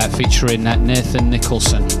 featuring Nathan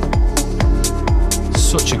Nicholson.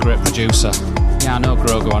 Such a great producer. Yeah, I know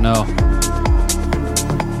Grogo, I know.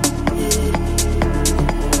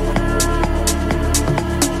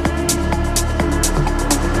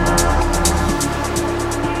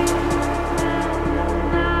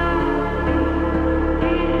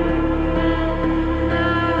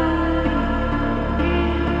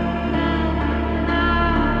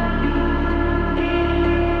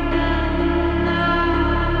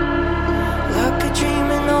 Like a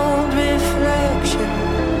dreaming old reflection,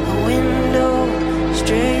 a window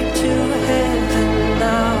straight to heaven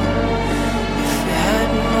now. If we had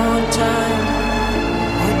more time,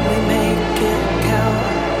 would we make it count?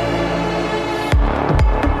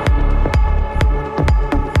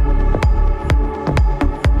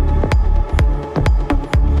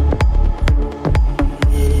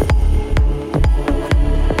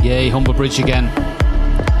 Yay, Humber Bridge again.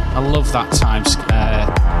 I love that time-lapse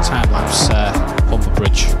Humber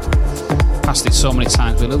Bridge. Passed it so many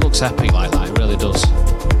times, but it looks epic like that, it really does.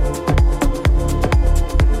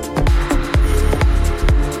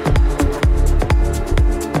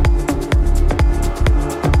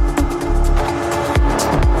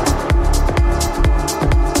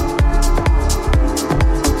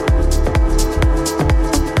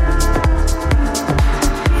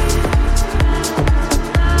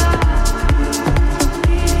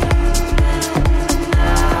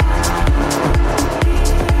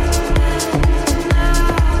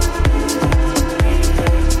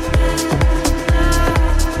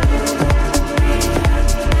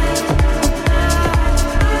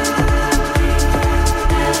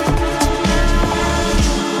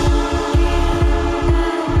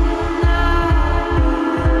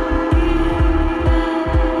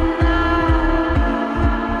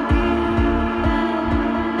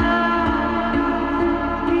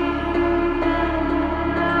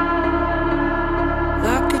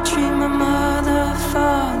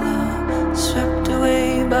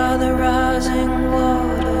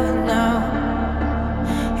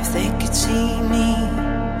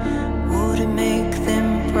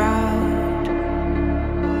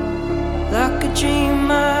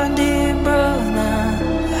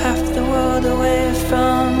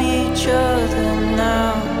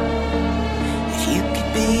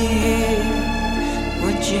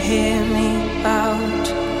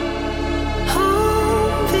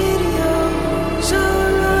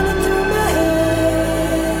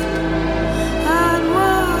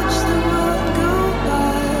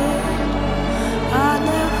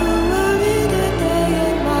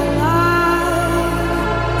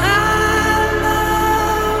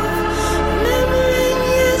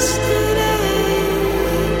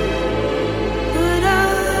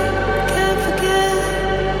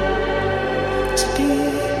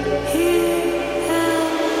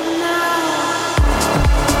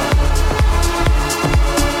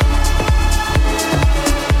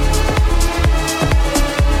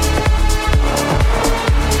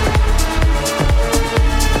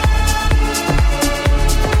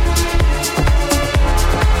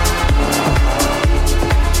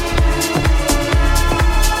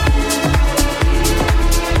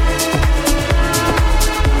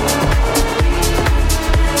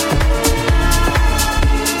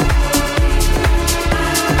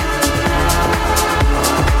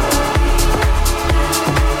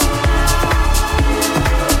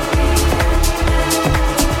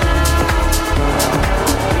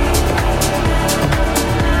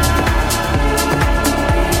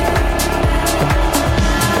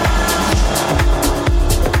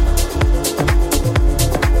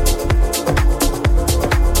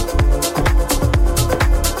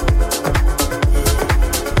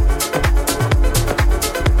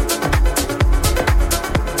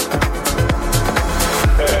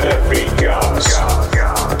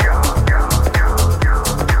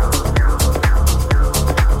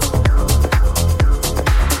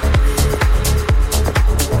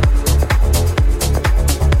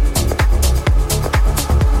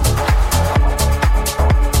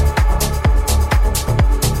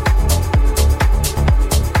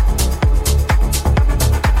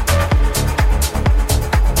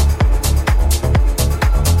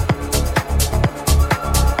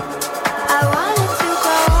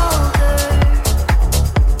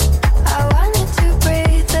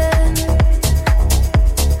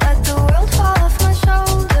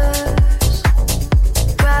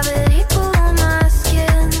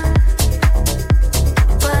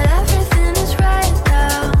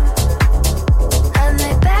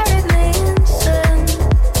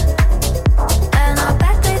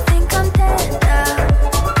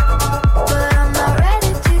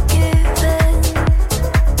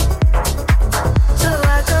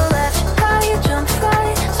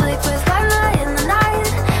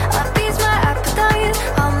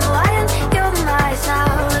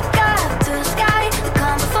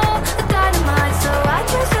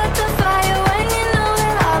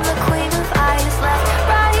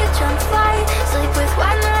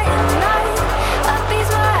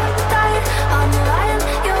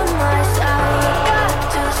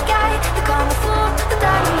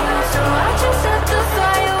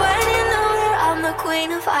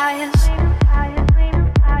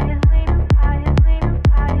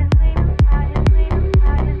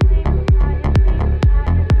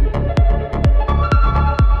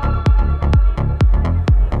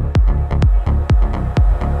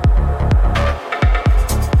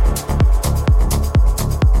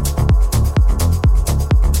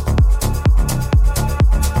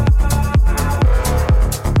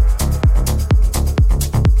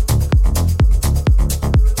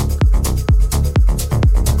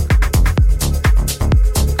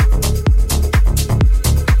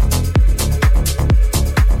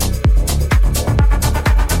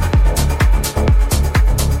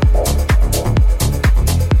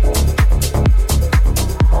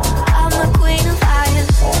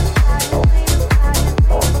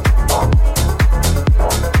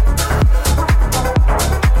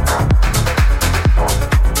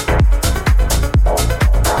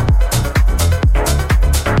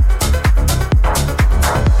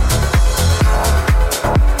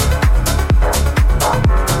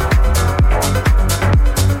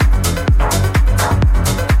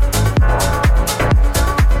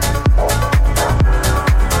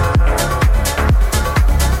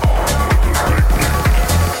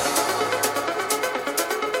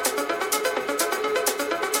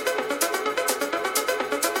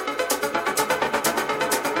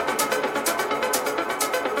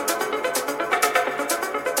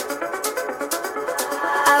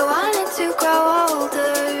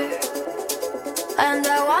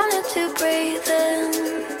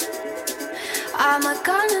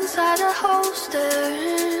 gun inside a holster,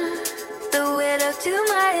 the widow to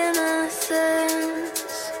my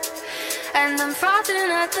innocence. And I'm frothing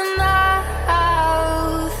at the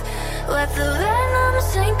mouth, let the venom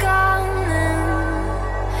sink on in.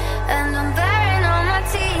 And I'm baring all my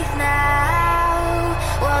teeth now,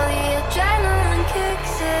 while the adrenaline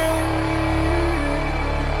kicks in.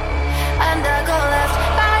 And I go left,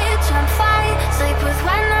 right, jump, fight, sleep with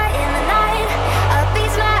one night in the night.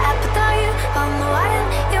 Beats my appetite, I'm the lion,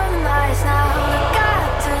 you're the mice. Now look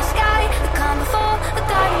up to the sky, the calm before the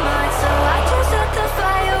dynamite. So I just set the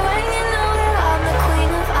fire when you know that I'm the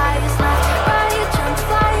queen of ice.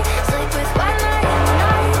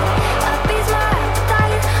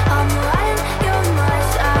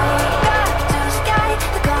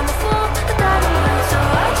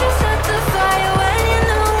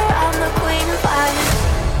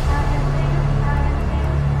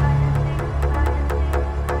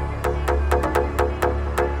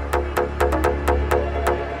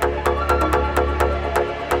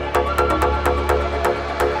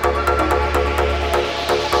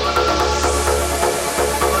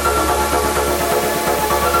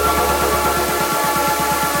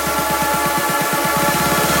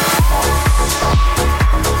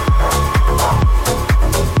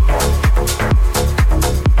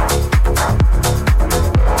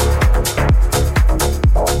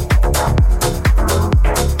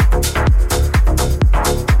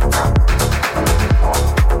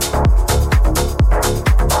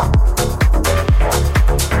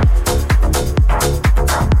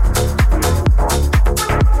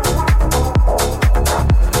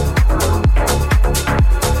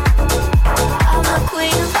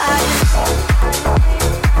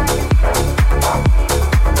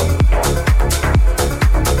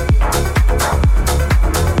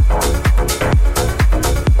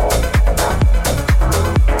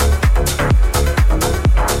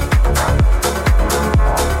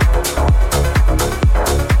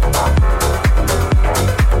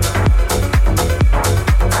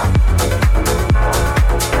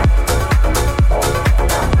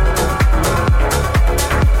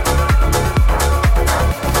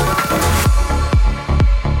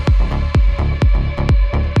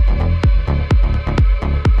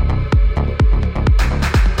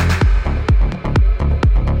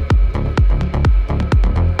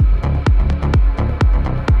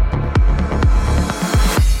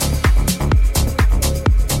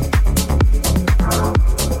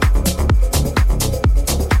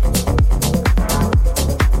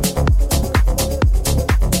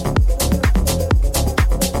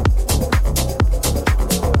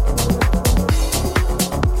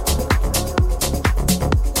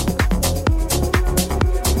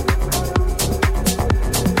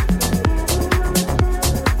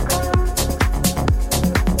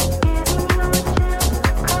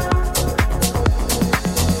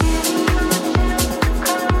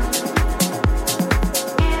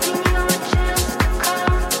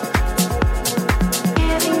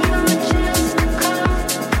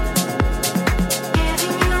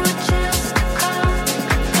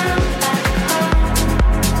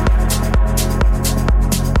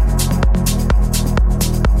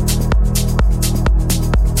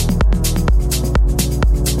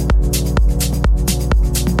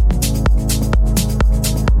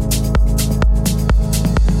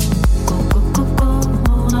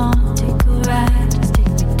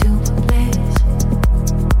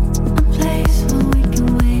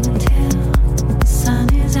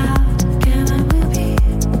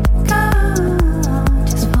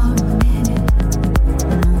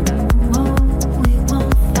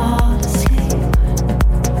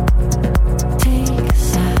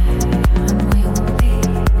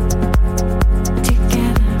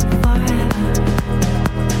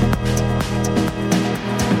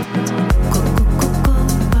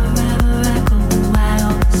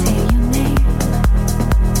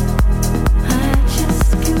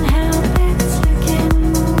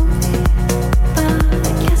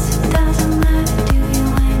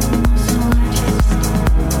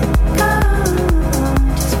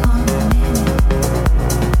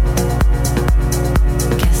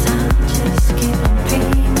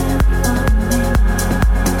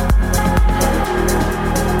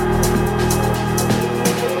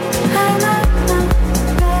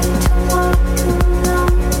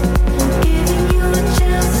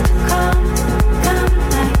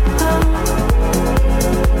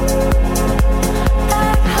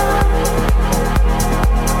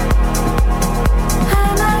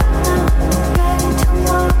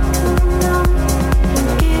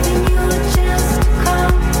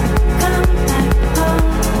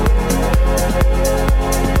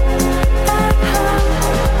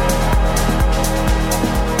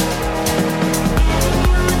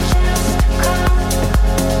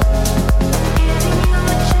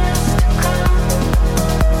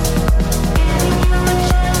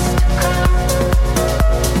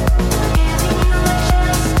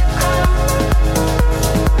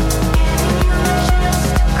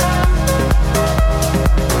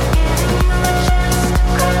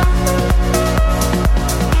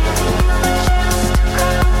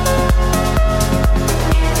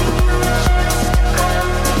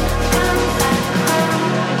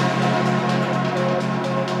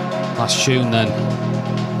 next tune then.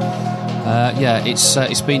 Yeah,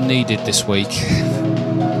 it's been needed this week.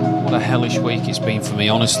 What a hellish week it's been for me,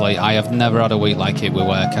 honestly. I have never had a week like it with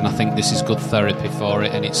work, and I think this is good therapy for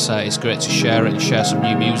it, and it's great to share it and share some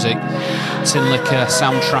new music. Tin Liquor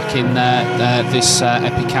soundtracking this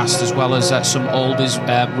Epicast, as well as some oldies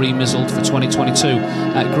remizzled for 2022.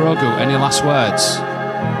 Grogu, any last words?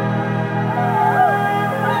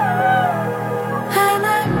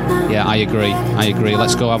 Yeah, I agree.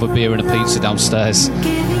 Let's go have a beer and a pizza downstairs.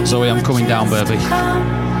 Zoe, I'm coming down, baby.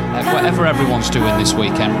 Whatever everyone's doing this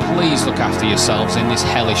weekend, please look after yourselves in this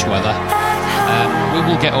hellish weather. We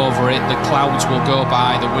will get over it. The clouds will go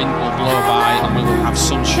by, the wind will blow by, and we will have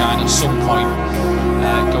sunshine at some point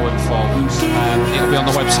going forward. It'll be on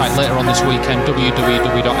the website later on this weekend,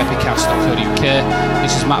 www.epicast.co.uk.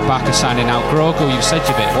 This is Matt Barker signing out. Grogu, you've said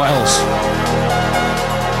your bit. What else?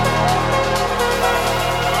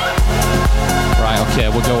 Right, okay,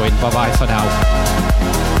 we're going. Bye-bye for now.